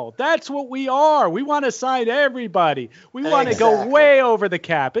irrational. That's what we are. We want to sign everybody. We want to go way over the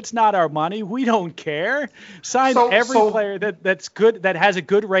cap. It's not our money. We don't care. Sign every player that's good, that has a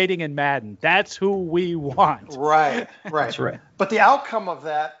good rating in Madden. That's who we want. Right. That's right. But the outcome of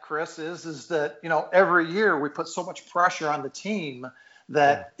that, Chris, is that, every year we put so much pressure on the team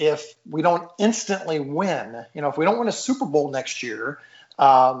that if we don't instantly win, if we don't win a Super Bowl next year,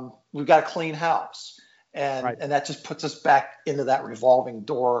 we've got a clean house. And that just puts us back into that revolving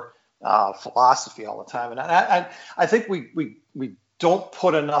door philosophy all the time. And I think we don't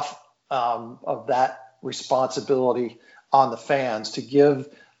put enough of that responsibility on the fans to give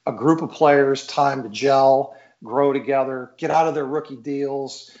a group of players time to gel, grow together, get out of their rookie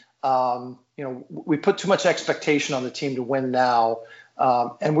deals. We put too much expectation on the team to win now.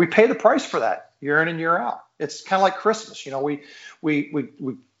 And we pay the price for that year in and year out. It's kind of like Christmas. We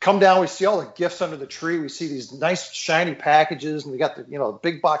come down, we see all the gifts under the tree. We see these nice shiny packages, and we got the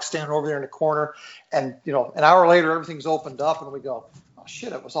big box standing over there in the corner. And an hour later, everything's opened up, and we go, oh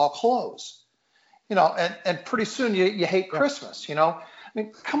shit, it was all closed. And pretty soon you hate Christmas. I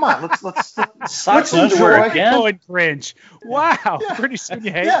mean, come on, let's enjoy. Going cringe. Wow, pretty soon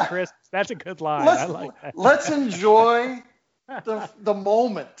you hate Christmas. That's a good line. I like that. Let's enjoy the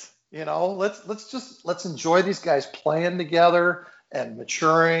moment. Let's enjoy these guys playing together and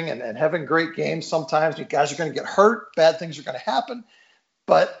maturing and having great games. Sometimes you guys are going to get hurt, bad things are going to happen,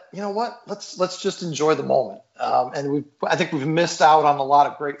 but you know what? Let's just enjoy the moment. I think we've missed out on a lot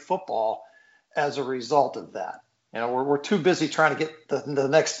of great football as a result of that. We're too busy trying to get the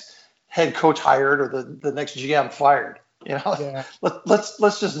next head coach hired or the next GM fired.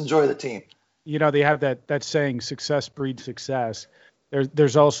 Let's just enjoy the team. They have that saying, success breeds success.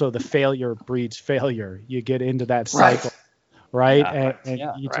 There's also the failure breeds failure. You get into that cycle, right?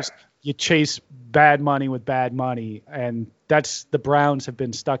 You chase bad money with bad money, and the Browns have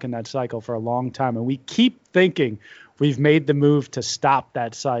been stuck in that cycle for a long time, and we keep thinking we've made the move to stop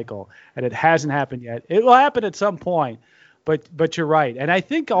that cycle, and it hasn't happened yet. It will happen at some point, but you're right. And I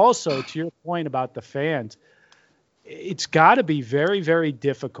think also, to your point about the fans, it's got to be very, very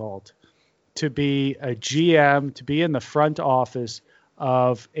difficult to be a GM, to be in the front office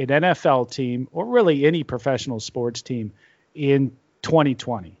of an NFL team, or really any professional sports team in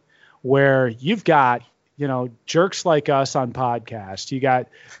 2020, where you've got, jerks like us on podcasts, you got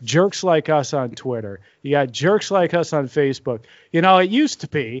jerks like us on Twitter, you got jerks like us on Facebook. It used to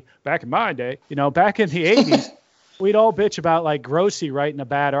be, back in my day, back in the 80s, we'd all bitch about like Grossi writing a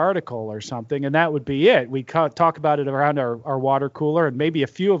bad article or something, and that would be it. We'd talk about it around our water cooler, and maybe a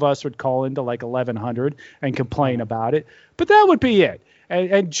few of us would call into like 1100 and complain about it, but that would be it.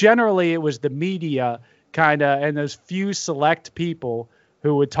 And generally it was the media kind of, and those few select people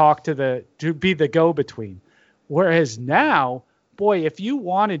who would talk to be the go-between. Whereas now, boy, if you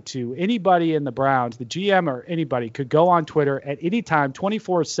wanted to, anybody in the Browns, the GM or anybody, could go on Twitter at any time,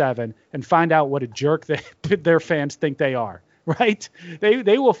 24/7, and find out what a jerk their fans think they are. Right?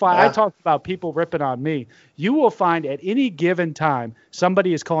 They will find. I talked about people ripping on me. You will find at any given time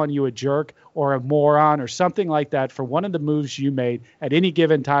somebody is calling you a jerk or a moron or something like that for one of the moves you made at any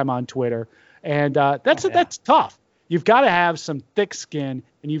given time on Twitter, and that's tough. You've got to have some thick skin,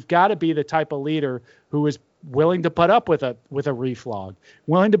 and you've got to be the type of leader who is willing to put up with a REFLOG,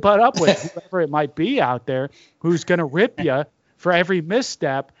 willing to put up with whoever it might be out there who's going to rip you for every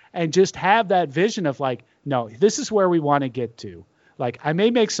misstep, and just have that vision of like, no, this is where we want to get to. Like, I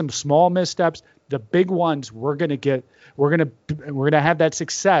may make some small missteps. The big ones we're going to have that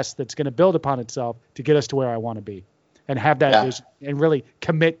success that's going to build upon itself to get us to where I want to be, and have that vision and really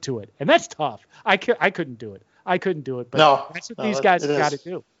commit to it. And that's tough. I couldn't do it. But that's what these guys have got to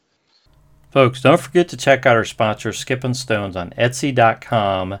do. Folks, don't forget to check out our sponsor, Skippin' Stones, on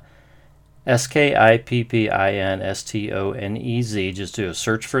Etsy.com. SKIPPINSTONEZ. Just do a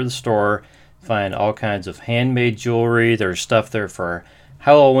search for the store. Find all kinds of handmade jewelry. There's stuff there for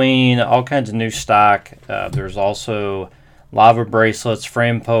Halloween, all kinds of new stock. There's also lava bracelets,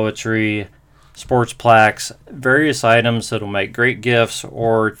 frame poetry, sports plaques, various items that will make great gifts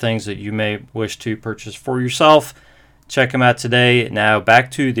or things that you may wish to purchase for yourself. Check them out today. Now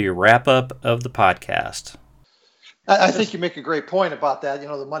back to the wrap-up of the podcast. I think you make a great point about that.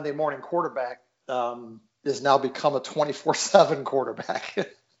 The Monday morning quarterback has now become a 24/7 quarterback.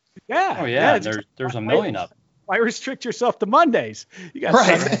 Yeah. Oh, yeah. There's a million of them. Why restrict yourself to Mondays? You got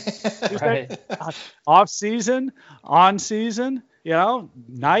right. Off season, on season,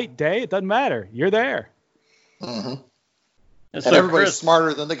 night, day, it doesn't matter. You're there. Mm-hmm. And so everybody's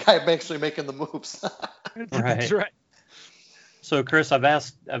smarter than the guy actually making the moves. Right. That's right. So, Chris, I've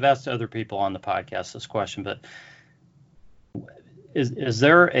asked other people on the podcast this question, but is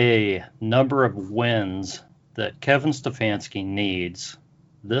there a number of wins that Kevin Stefanski needs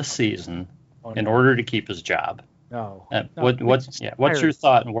this season in order to keep his job? No. What's your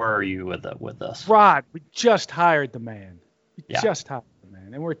thought, and where are you with this? Rod, we just hired the man.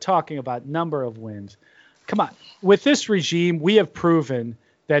 And we're talking about number of wins. Come on. With this regime, we have proven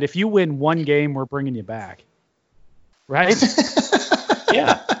that if you win one game, we're bringing you back. Right?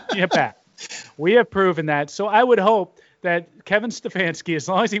 Yeah. Get back. We have proven that. So I would hope that Kevin Stefanski, as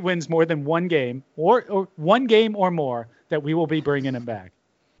long as he wins more than one game or one game or more, that we will be bringing him back.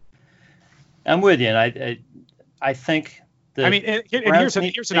 I'm with you, and I think that. I mean, here's an honest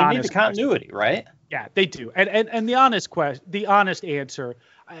need the continuity, question. Right? Yeah, they do. And the honest answer,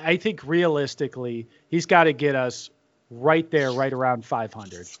 I think realistically, he's got to get us right there, right around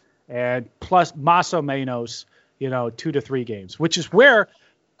 500, and plus más o menos, 2 to 3 games, which is where,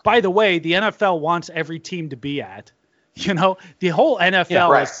 by the way, the NFL wants every team to be at. The whole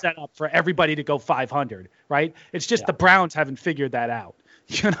NFL is set up for everybody to go 500, right? It's just the Browns haven't figured that out.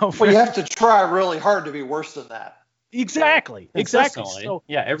 Well, you have to try really hard to be worse than that. Exactly. So,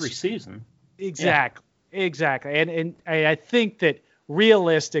 every season. Exactly. And I think that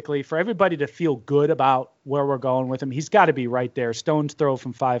realistically, for everybody to feel good about where we're going with him, he's got to be right there. Stone's throw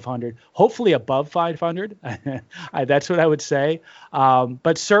from 500, hopefully above 500. That's what I would say.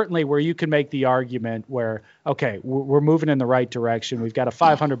 But certainly where you can make the argument where, okay, we're moving in the right direction. We've got a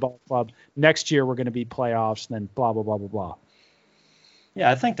 500 ball club. Next year we're going to be playoffs, and then blah, blah, blah, blah, blah. Yeah,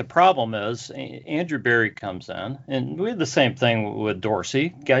 I think the problem is Andrew Berry comes in, and we had the same thing with Dorsey.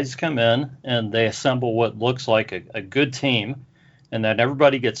 Guys come in, and they assemble what looks like a good team, and then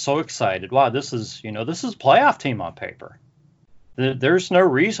everybody gets so excited. Wow, this is a playoff team on paper. There's no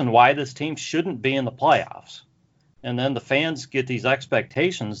reason why this team shouldn't be in the playoffs. And then the fans get these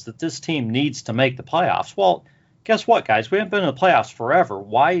expectations that this team needs to make the playoffs. Well, guess what, guys? We haven't been in the playoffs forever.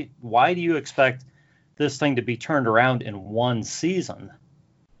 Why do you expect this thing to be turned around in one season?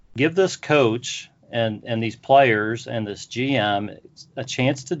 Give this coach and these players and this GM a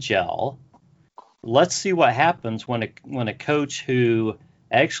chance to gel. Let's see what happens when a coach who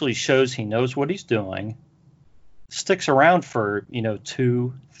actually shows he knows what he's doing sticks around for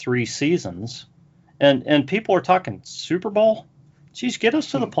 2-3 seasons, and people are talking Super Bowl. Geez, get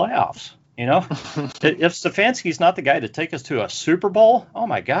us to the playoffs. If Stefanski's not the guy to take us to a Super Bowl, oh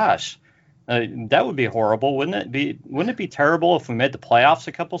my gosh. That would be horrible, wouldn't it be? Wouldn't it be terrible if we made the playoffs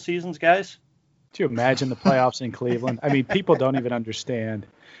a couple seasons, guys? Do you imagine the playoffs in Cleveland? I mean, people don't even understand.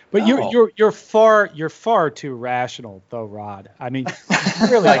 But you're far too rational, though, Rod. I mean, you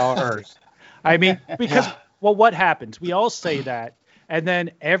really are. I mean, because what happens? We all say that, and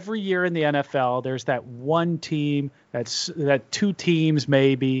then every year in the NFL, there's that one team, that 2 teams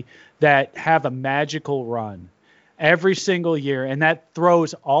maybe, that have a magical run. Every single year, and that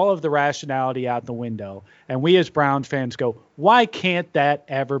throws all of the rationality out the window. And we as Browns fans go, why can't that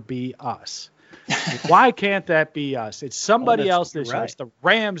ever be us? Why can't that be us? It's somebody else this year. It's the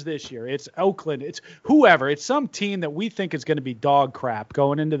Rams this year. It's Oakland. It's whoever. It's some team that we think is going to be dog crap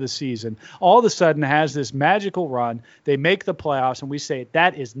going into the season. All of a sudden has this magical run. They make the playoffs, and we say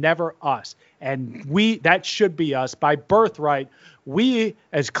that is never us. And that should be us by birthright. We,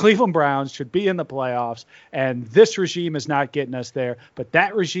 as Cleveland Browns, should be in the playoffs, and this regime is not getting us there. But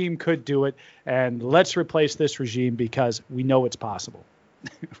that regime could do it, and let's replace this regime because we know it's possible.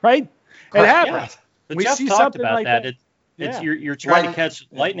 Right? It happens. Yeah. But Jeff talked about that. It's Yeah. you're trying to catch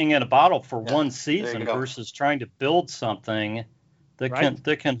lightning in a bottle for one season go. versus trying to build something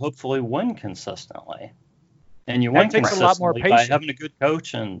that can hopefully win consistently. And you win takes a lot more consistently by patience. having a good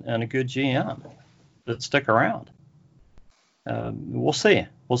coach and a good GM that stick around. We'll see.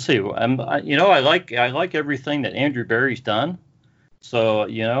 I like everything that Andrew Barry's done. So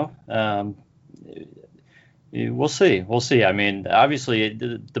we'll see. I mean, obviously,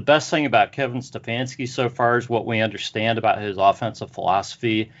 the best thing about Kevin Stefanski so far is what we understand about his offensive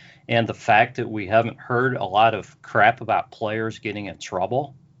philosophy and the fact that we haven't heard a lot of crap about players getting in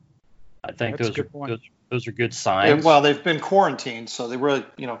trouble. I think those are good signs. Well, they've been quarantined, so they really,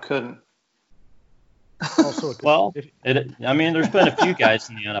 couldn't. Also, there's been a few guys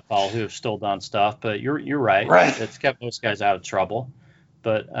in the NFL who have still done stuff, but you're right. Right. It's kept those guys out of trouble.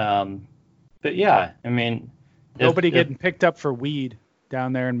 But yeah, I mean, nobody getting picked up for weed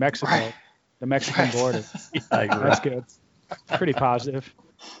down there in Mexico, the Mexican border. That's good. Pretty positive.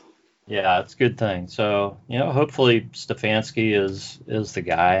 Yeah, it's a good thing. So, hopefully Stefanski is the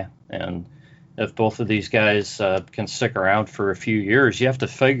guy. And if both of these guys can stick around for a few years, you have to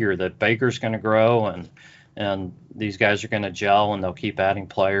figure that Baker's going to grow and these guys are going to gel and they'll keep adding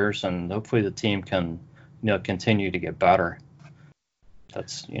players and hopefully the team can, continue to get better.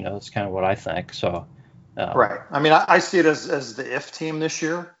 That's kind of what I think. So, right. I mean, I see it as the if team this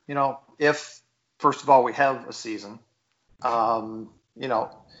year. If first of all we have a season,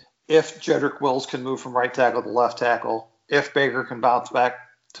 if Jedrick Wills can move from right tackle to left tackle, if Baker can bounce back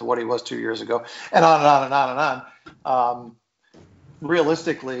to what he was 2 years ago, and on and on and on and on.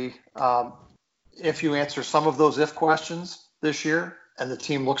 Realistically, if you answer some of those if questions this year and the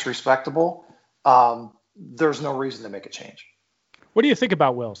team looks respectable, there's no reason to make a change. What do you think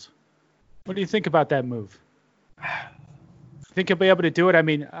about Wills? What do you think about that move? Think he'll be able to do it? I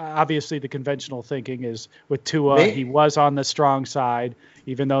mean, obviously the conventional thinking is with Tua, he was on the strong side,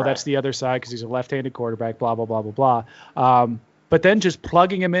 even though that's the other side because he's a left-handed quarterback, blah, blah, blah, blah, blah. But then just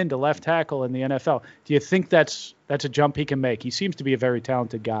plugging him into left tackle in the NFL, do you think that's a jump he can make? He seems to be a very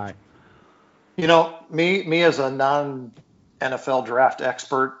talented guy. Me as a non-NFL draft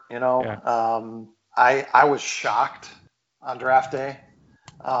expert, I was shocked on draft day.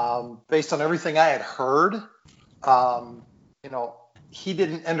 Based on everything I had heard, he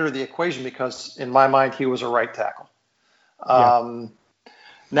didn't enter the equation because in my mind he was a right tackle.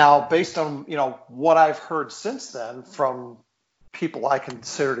 Now, based on what I've heard since then from people I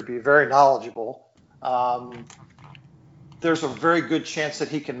consider to be very knowledgeable, there's a very good chance that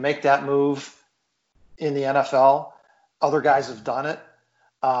he can make that move in the NFL. Other guys have done it,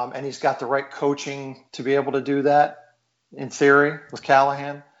 and he's got the right coaching to be able to do that, in theory, with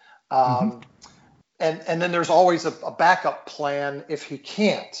Callahan. And then there's always a backup plan if he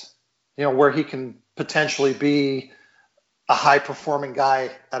can't, where he can potentially be a high-performing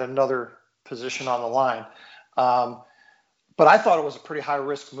guy at another position on the line. But I thought it was a pretty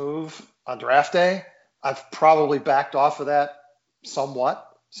high-risk move on draft day. I've probably backed off of that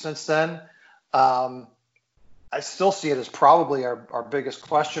somewhat since then. I still see it as probably our biggest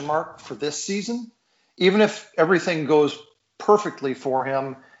question mark for this season. Even if everything goes perfectly for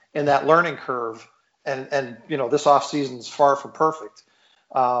him in that learning curve, and this offseason is far from perfect.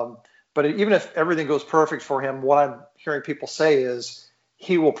 But even if everything goes perfect for him, what I'm hearing people say is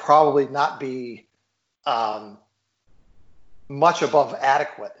he will probably not be much above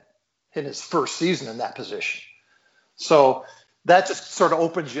adequate in his first season in that position. So that just sort of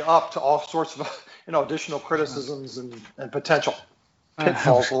opens you up to all sorts of additional criticisms and potential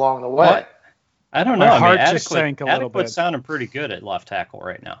pitfalls along the way. What? I don't know. My heart just sank a little bit. Adequate's sounding pretty good at left tackle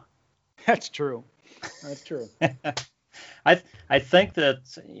right now. That's true. I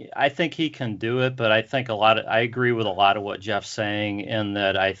think he can do it, but I agree with a lot of what Jeff's saying in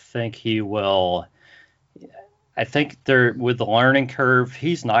that I think he will. I think with the learning curve,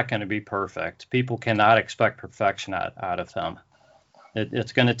 he's not going to be perfect. People cannot expect perfection out of him.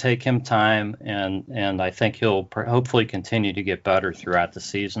 It's going to take him time, and I think he'll hopefully continue to get better throughout the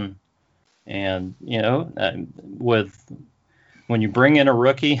season. And when you bring in a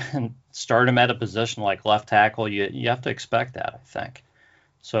rookie and start him at a position like left tackle, you have to expect that, I think.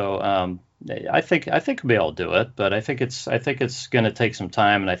 So I think he'll be able to do it, but I think it's going to take some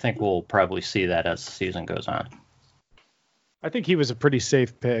time, and I think we'll probably see that as the season goes on. I think he was a pretty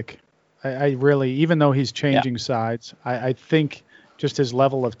safe pick. I really, even though he's changing sides, I think just his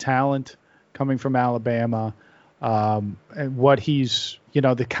level of talent coming from Alabama, and what he's,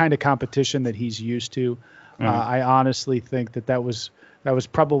 the kind of competition that he's used to, I honestly think that was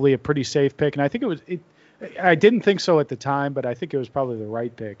probably a pretty safe pick. And I think I didn't think so at the time, but I think it was probably the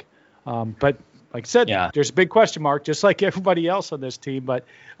right pick. But Like I said, Yeah. there's a big question mark, just like everybody else on this team. But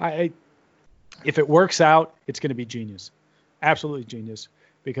if it works out, it's going to be genius, absolutely genius.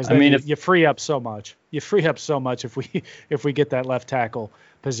 Because then you free up so much. You free up so much if we get that left tackle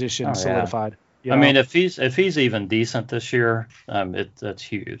position solidified. I mean, if he's even decent this year, that's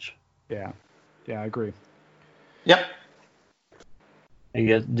huge. Yeah, I agree. Yep.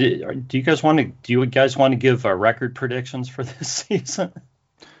 Do you guys want to give record predictions for this season?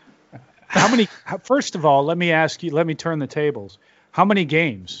 First of all, let me turn the tables. How many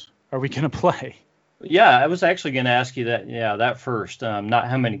games are we going to play? Yeah, I was actually going to ask you that. Yeah, that first. Not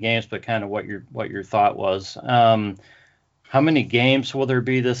how many games, but kind of what your thought was. How many games will there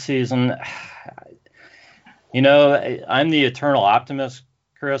be this season? I'm the eternal optimist,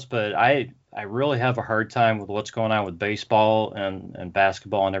 Chris, but I really have a hard time with what's going on with baseball and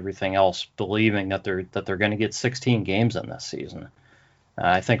basketball and everything else, believing that they're going to get 16 games in this season.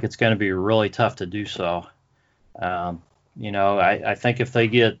 I think it's going to be really tough to do so. I think if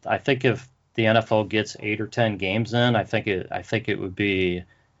the NFL gets 8 or 10 games in, I think it would be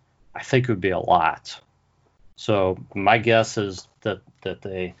a lot. So my guess is that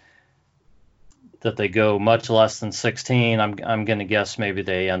they go much less than 16. I'm going to guess maybe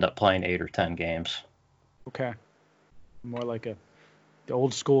they end up playing 8 or 10 games. Okay. More like the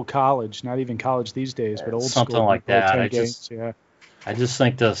old school college, not even college these days, but old something school. Like that. I just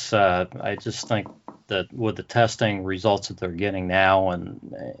think that with the testing results that they're getting now,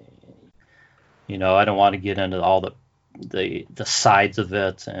 and I don't want to get into all the sides of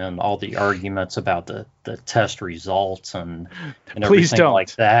it and all the arguments about the test results and everything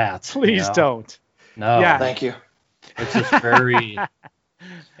like that. Please don't. No. Yeah. Thank you. It's just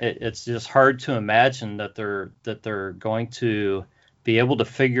it's just hard to imagine that they're going to be able to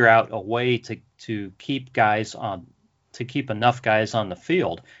figure out a way to keep enough guys on the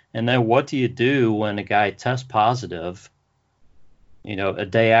field. And then what do you do when a guy tests positive, a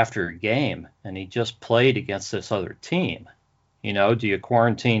day after a game, and he just played against this other team? Do you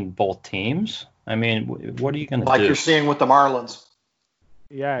quarantine both teams? I mean, what are you going to do? Like you're seeing with the Marlins.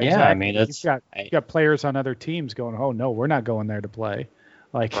 Yeah, exactly. Yeah, I mean, you've got players on other teams going, oh no, we're not going there to play.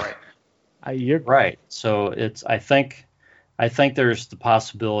 Like, right. You're right. So I think there's the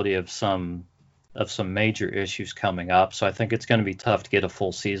possibility of some major issues coming up. So I think it's going to be tough to get a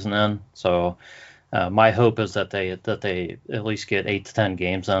full season in. So my hope is that they at least get 8 to 10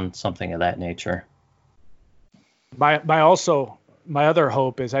 games in, something of that nature. My other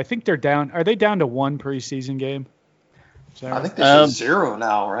hope is I think they're down. Are they down to one preseason game? I think they're 0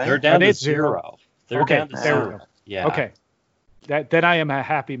 now, right? They're down to 0. They're down to 0. Yeah. Okay. Then I am a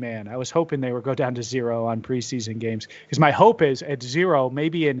happy man. I was hoping they would go down to 0 on preseason games, because my hope is at 0,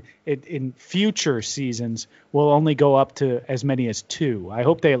 maybe in future seasons, we'll only go up to as many as 2. I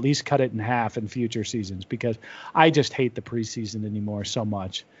hope they at least cut it in half in future seasons, because I just hate the preseason anymore so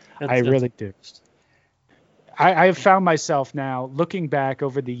much. I really do. I have found myself now looking back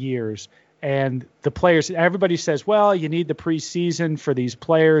over the years, and the players, everybody says, well, you need the preseason for these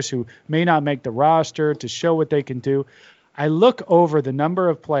players who may not make the roster to show what they can do. I look over the number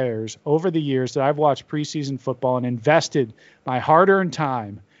of players over the years that I've watched preseason football and invested my hard-earned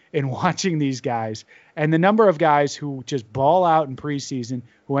time in watching these guys, and the number of guys who just ball out in preseason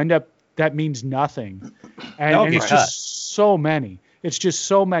who end up, that means nothing. And it's just so many. It's just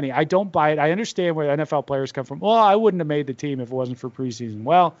so many. I don't buy it. I understand where NFL players come from. Well, I wouldn't have made the team if it wasn't for preseason.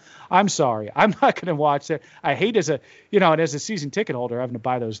 Well, I'm sorry. I'm not going to watch that. I hate as a season ticket holder having to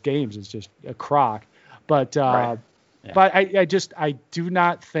buy those games. It's just a crock. But Right. Yeah. But I do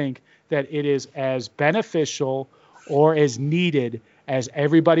not think that it is as beneficial or as needed as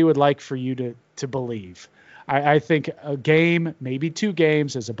everybody would like for you to believe. I think a game, maybe 2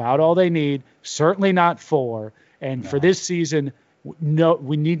 games, is about all they need. Certainly not 4. And for this season, no,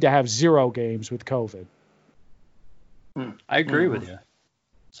 we need to have 0 games with COVID. I agree with you.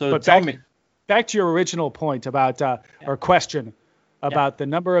 So but back to your original point about or question about the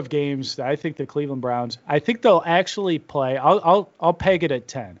number of games that I think the Cleveland Browns, I think they'll actually play. I'll peg it at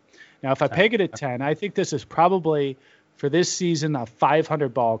 10. Now, if I peg it at 10, I think this is probably for this season a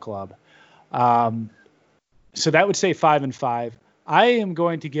 500 ball club. So that would say 5-5. I am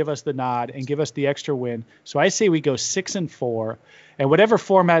going to give us the nod and give us the extra win. So I say we go 6-4, and whatever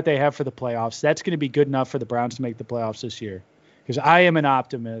format they have for the playoffs, that's going to be good enough for the Browns to make the playoffs this year. Because I am an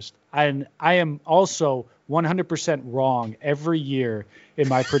optimist, and I am also 100% wrong every year in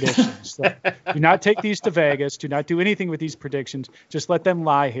my predictions. So do not take these to Vegas. Do not do anything with these predictions. Just let them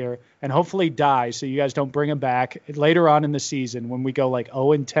lie here and hopefully die, so you guys don't bring them back later on in the season when we go like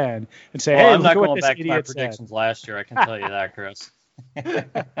 0-10 and say, well, hey, I'm look not at what going this back to my idiot predictions said. last year. I can tell you that, Chris.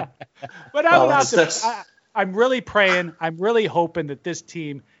 But I'm an optimist. I'm really praying. I'm really hoping that this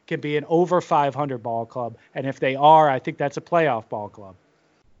team can be an over 500 ball club. And if they are, I think that's a playoff ball club.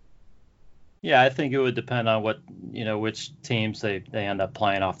 Yeah, I think it would depend on which teams they end up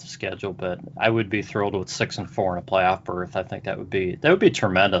playing off the schedule. But I would be thrilled with 6-4 in a playoff berth. I think that would be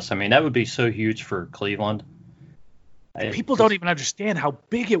tremendous. I mean, that would be so huge for Cleveland. People don't even understand how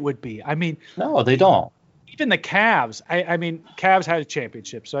big it would be. I mean, no, they don't. Even the Cavs. I mean, Cavs had a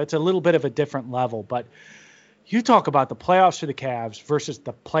championship, so it's a little bit of a different level. But you talk about the playoffs for the Cavs versus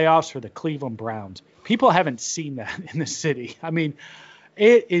the playoffs for the Cleveland Browns. People haven't seen that in the city. I mean,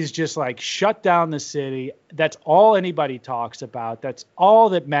 it is just like shut down the city. That's all anybody talks about. That's all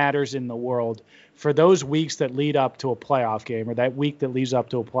that matters in the world for those weeks that lead up to a playoff game, or that week that leads up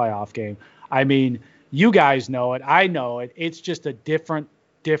to a playoff game. I mean, you guys know it. I know it. It's just a different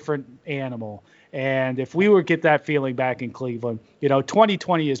animal. And if we would get that feeling back in Cleveland,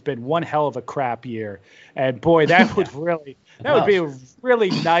 2020 has been one hell of a crap year. And boy, that would be a really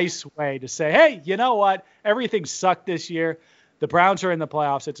nice way to say, hey, you know what? Everything sucked this year. The Browns are in the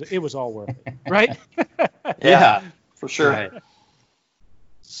playoffs. It was all worth it, right? Yeah, for sure. Right.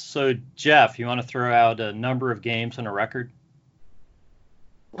 So, Jeff, you want to throw out a number of games and a record?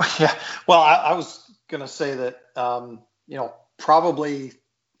 Yeah. Well, I was going to say that, probably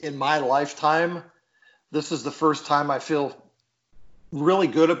in my lifetime, this is the first time I feel really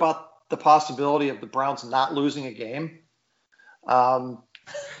good about the possibility of the Browns not losing a game. And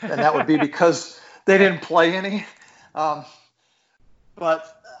that would be because they didn't play any.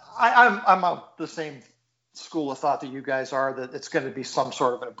 But I'm of the same school of thought that you guys are, that it's going to be some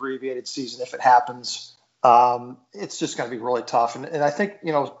sort of an abbreviated season if it happens. It's just going to be really tough. And I think,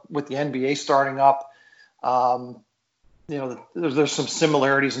 with the NBA starting up, there's some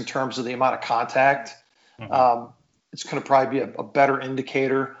similarities in terms of the amount of contact. Mm-hmm. It's going to probably be a better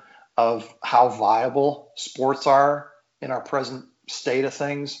indicator of how viable sports are in our present state of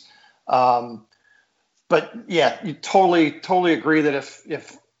things. But yeah, you totally agree that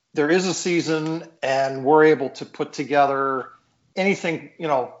if there is a season and we're able to put together anything,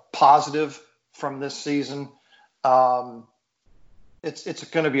 positive from this season, it's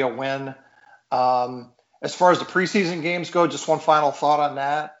going to be a win. As far as the preseason games go, just one final thought on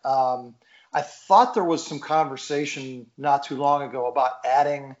that. I thought there was some conversation not too long ago about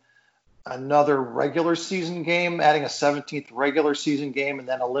adding another regular season game, adding a 17th regular season game, and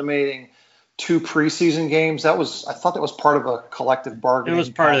then eliminating 2 preseason games. I thought that was part of a collective bargaining. It was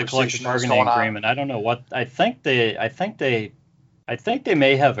part of the collective bargaining agreement. I don't know what. I think they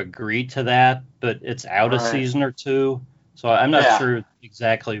may have agreed to that, but it's out a season or two. So I'm not sure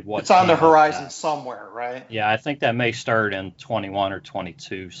exactly what. It's on the horizon somewhere, right? Yeah, I think that may start in 21 or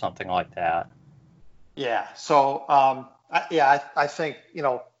 22, something like that. Yeah. So, I think,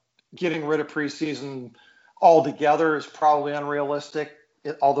 getting rid of preseason altogether is probably unrealistic,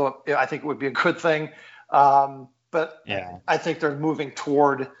 although I think it would be a good thing. But yeah, I think they're moving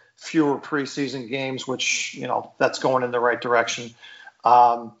toward fewer preseason games, which, that's going in the right direction.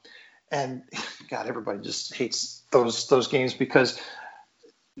 And God, everybody just hates those games because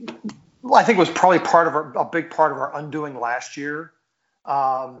I think it was probably a big part of our undoing last year.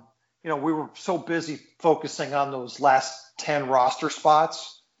 We were so busy focusing on those last 10 roster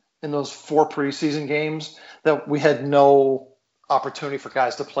spots in those 4 preseason games that we had no opportunity for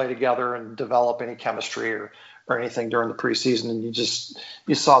guys to play together and develop any chemistry or anything during the preseason. And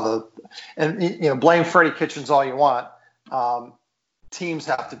you saw blame Freddie Kitchens all you want. Teams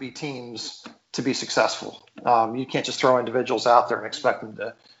have to be teams to be successful. You can't just throw individuals out there and expect them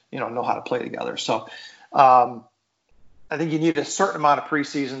to, know how to play together. So I think you need a certain amount of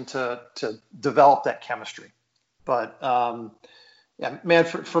preseason to develop that chemistry. But man,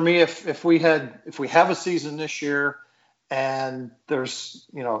 for me, if we have a season this year and there's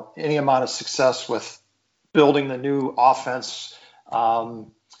any amount of success with building the new offense,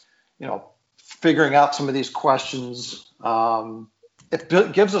 figuring out some of these questions,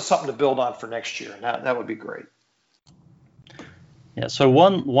 it gives us something to build on for next year, and that would be great. Yeah. So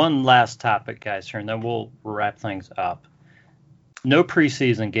one last topic, guys, here, and then we'll wrap things up. No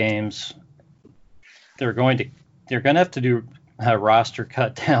preseason games. They're going to have to do roster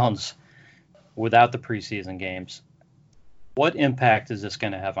cut downs without the preseason games. What impact is this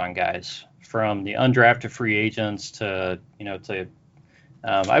going to have on guys, from the undrafted free agents to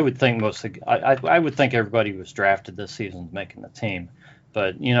I would think I would think everybody who was drafted this season is making the team,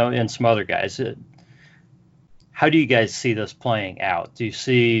 but and some other guys. How do you guys see this playing out? Do you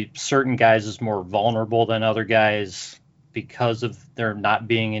see certain guys as more vulnerable than other guys because of there not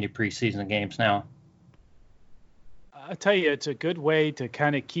being any preseason games now? I tell you, it's a good way to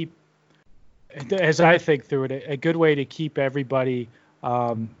kind of keep, as I think through it, a good way to keep everybody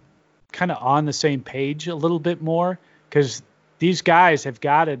kind of on the same page a little bit more, because these guys have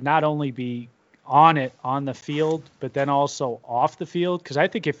got to not only be on it on the field, but then also off the field. Because I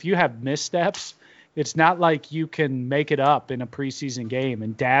think if you have missteps, it's not like you can make it up in a preseason game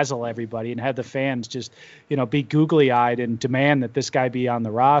and dazzle everybody and have the fans just, be googly-eyed and demand that this guy be on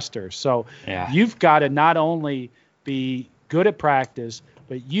the roster. So you've got to not only be good at practice,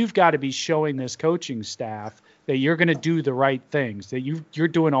 but you've got to be showing this coaching staff that you're going to do the right things, that you're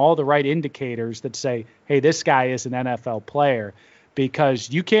doing all the right indicators that say, hey, this guy is an NFL player, because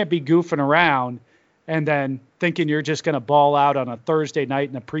you can't be goofing around and then thinking you're just going to ball out on a Thursday night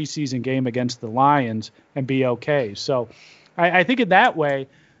in a preseason game against the Lions and be okay. So I think in that way,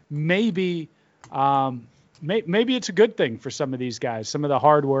 maybe it's a good thing for some of these guys, some of the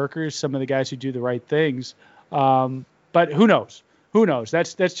hard workers, some of the guys who do the right things. But who knows? Who knows?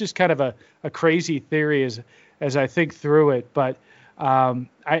 That's just kind of a crazy theory as I think through it. But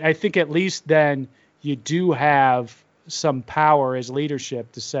I think at least then you do have some power as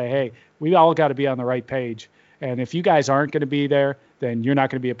leadership to say, hey, we all got to be on the right page. And if you guys aren't going to be there, then you're not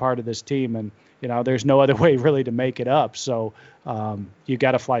going to be a part of this team. And, there's no other way really to make it up. So you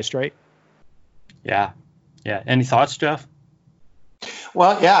got to fly straight. Yeah. Yeah. Any thoughts, Jeff?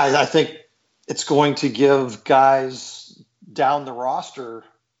 Well, yeah, I think it's going to give guys down the roster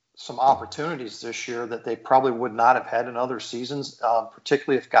some opportunities this year that they probably would not have had in other seasons,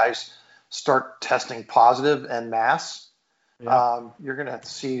 particularly if guys start testing positive en masse. Yeah. You're going to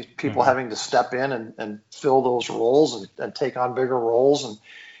see people having to step in and fill those roles and take on bigger roles.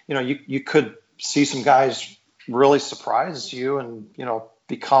 And, you could see some guys really surprise you and,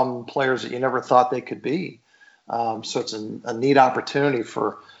 become players that you never thought they could be. So it's a neat opportunity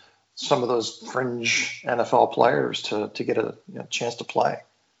for some of those fringe NFL players to get a chance to play.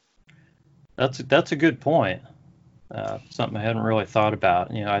 That's a good point. Something I hadn't really thought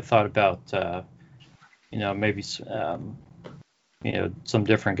about. I thought about, maybe, some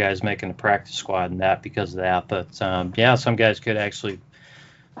different guys making the practice squad and that because of that. But, some guys could actually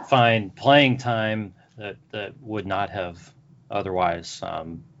find playing time that would not have otherwise.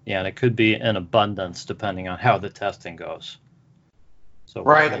 And it could be in abundance depending on how the testing goes. So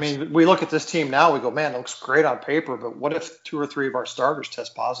right. I mean, we look at this team now, we go, man, it looks great on paper, but what if 2 or 3 of our starters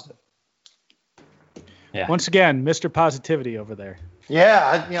test positive? Yeah. Once again, Mr. Positivity over there.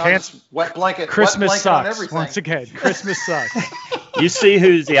 Yeah, it's wet blanket. Christmas wet blanket sucks. On everything. Once again, Christmas sucks. You see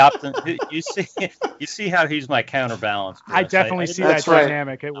who's the you see how he's my counterbalance. Chris. I definitely see that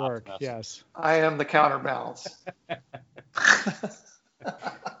dynamic at work. Yes. I am the counterbalance.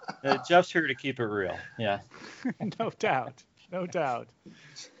 Jeff's here to keep it real. Yeah. No doubt. No doubt.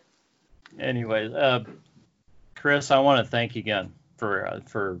 Anyway, Chris, I want to thank you again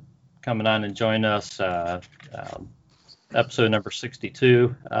for coming on and joining us. Episode number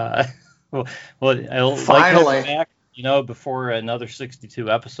 62. Well, I'll finally, like back, before another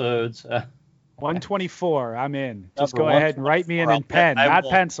 62 episodes. 124. I'm in. Just go ahead and write me in pen, not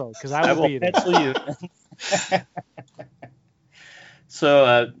pencil, because I will be there. Pencil you.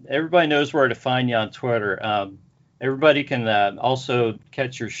 So everybody knows where to find you on Twitter. Everybody can also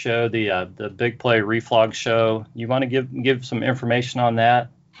catch your show, the Big Play REFLOG show. You want to give some information on that?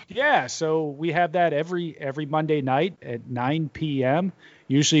 Yeah, so we have that every Monday night at 9 p.m.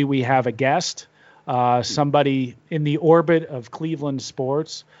 Usually we have a guest, somebody in the orbit of Cleveland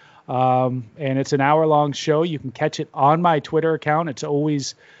sports, and it's an hour-long show. You can catch it on my Twitter account. It's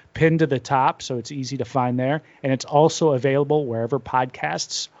always pinned to the top, so it's easy to find there. And it's also available wherever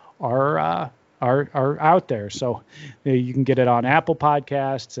podcasts are out there. So you can get it on Apple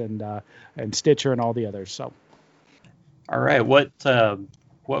Podcasts and Stitcher and all the others. So, all right, what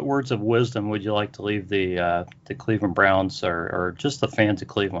words of wisdom would you like to leave the Cleveland Browns or just the fans of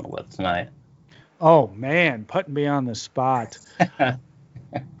Cleveland with tonight? Oh man, putting me on the spot.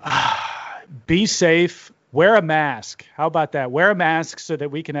 Be safe. Wear a mask. How about that? Wear a mask so that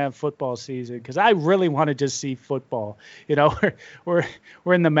we can have football season. Because I really want to just see football. We're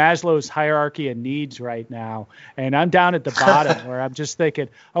in the Maslow's hierarchy of needs right now, and I'm down at the bottom where I'm just thinking,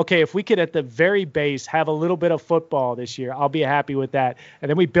 okay, if we could at the very base have a little bit of football this year, I'll be happy with that. And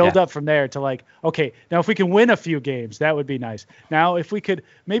then we build up from there to like, okay, now if we can win a few games, that would be nice. Now if we could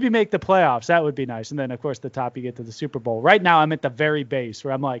maybe make the playoffs, that would be nice. And then of course the top you get to the Super Bowl. Right now I'm at the very base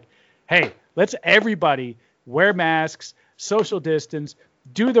where I'm like, hey, let's everybody wear masks, social distance,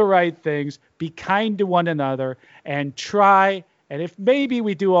 do the right things, be kind to one another, and try. And if maybe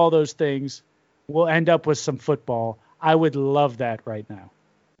we do all those things, we'll end up with some football. I would love that right now.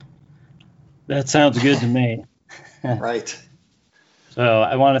 That sounds good to me. Right. So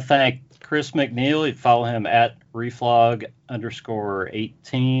I want to thank Chris McNeil. You follow him at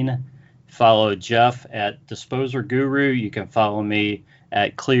reflog_18. Follow Jeff at Disposer Guru. You can follow me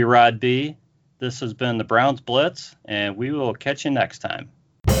at ClearRodB. This has been the Browns Blitz, and we will catch you next time.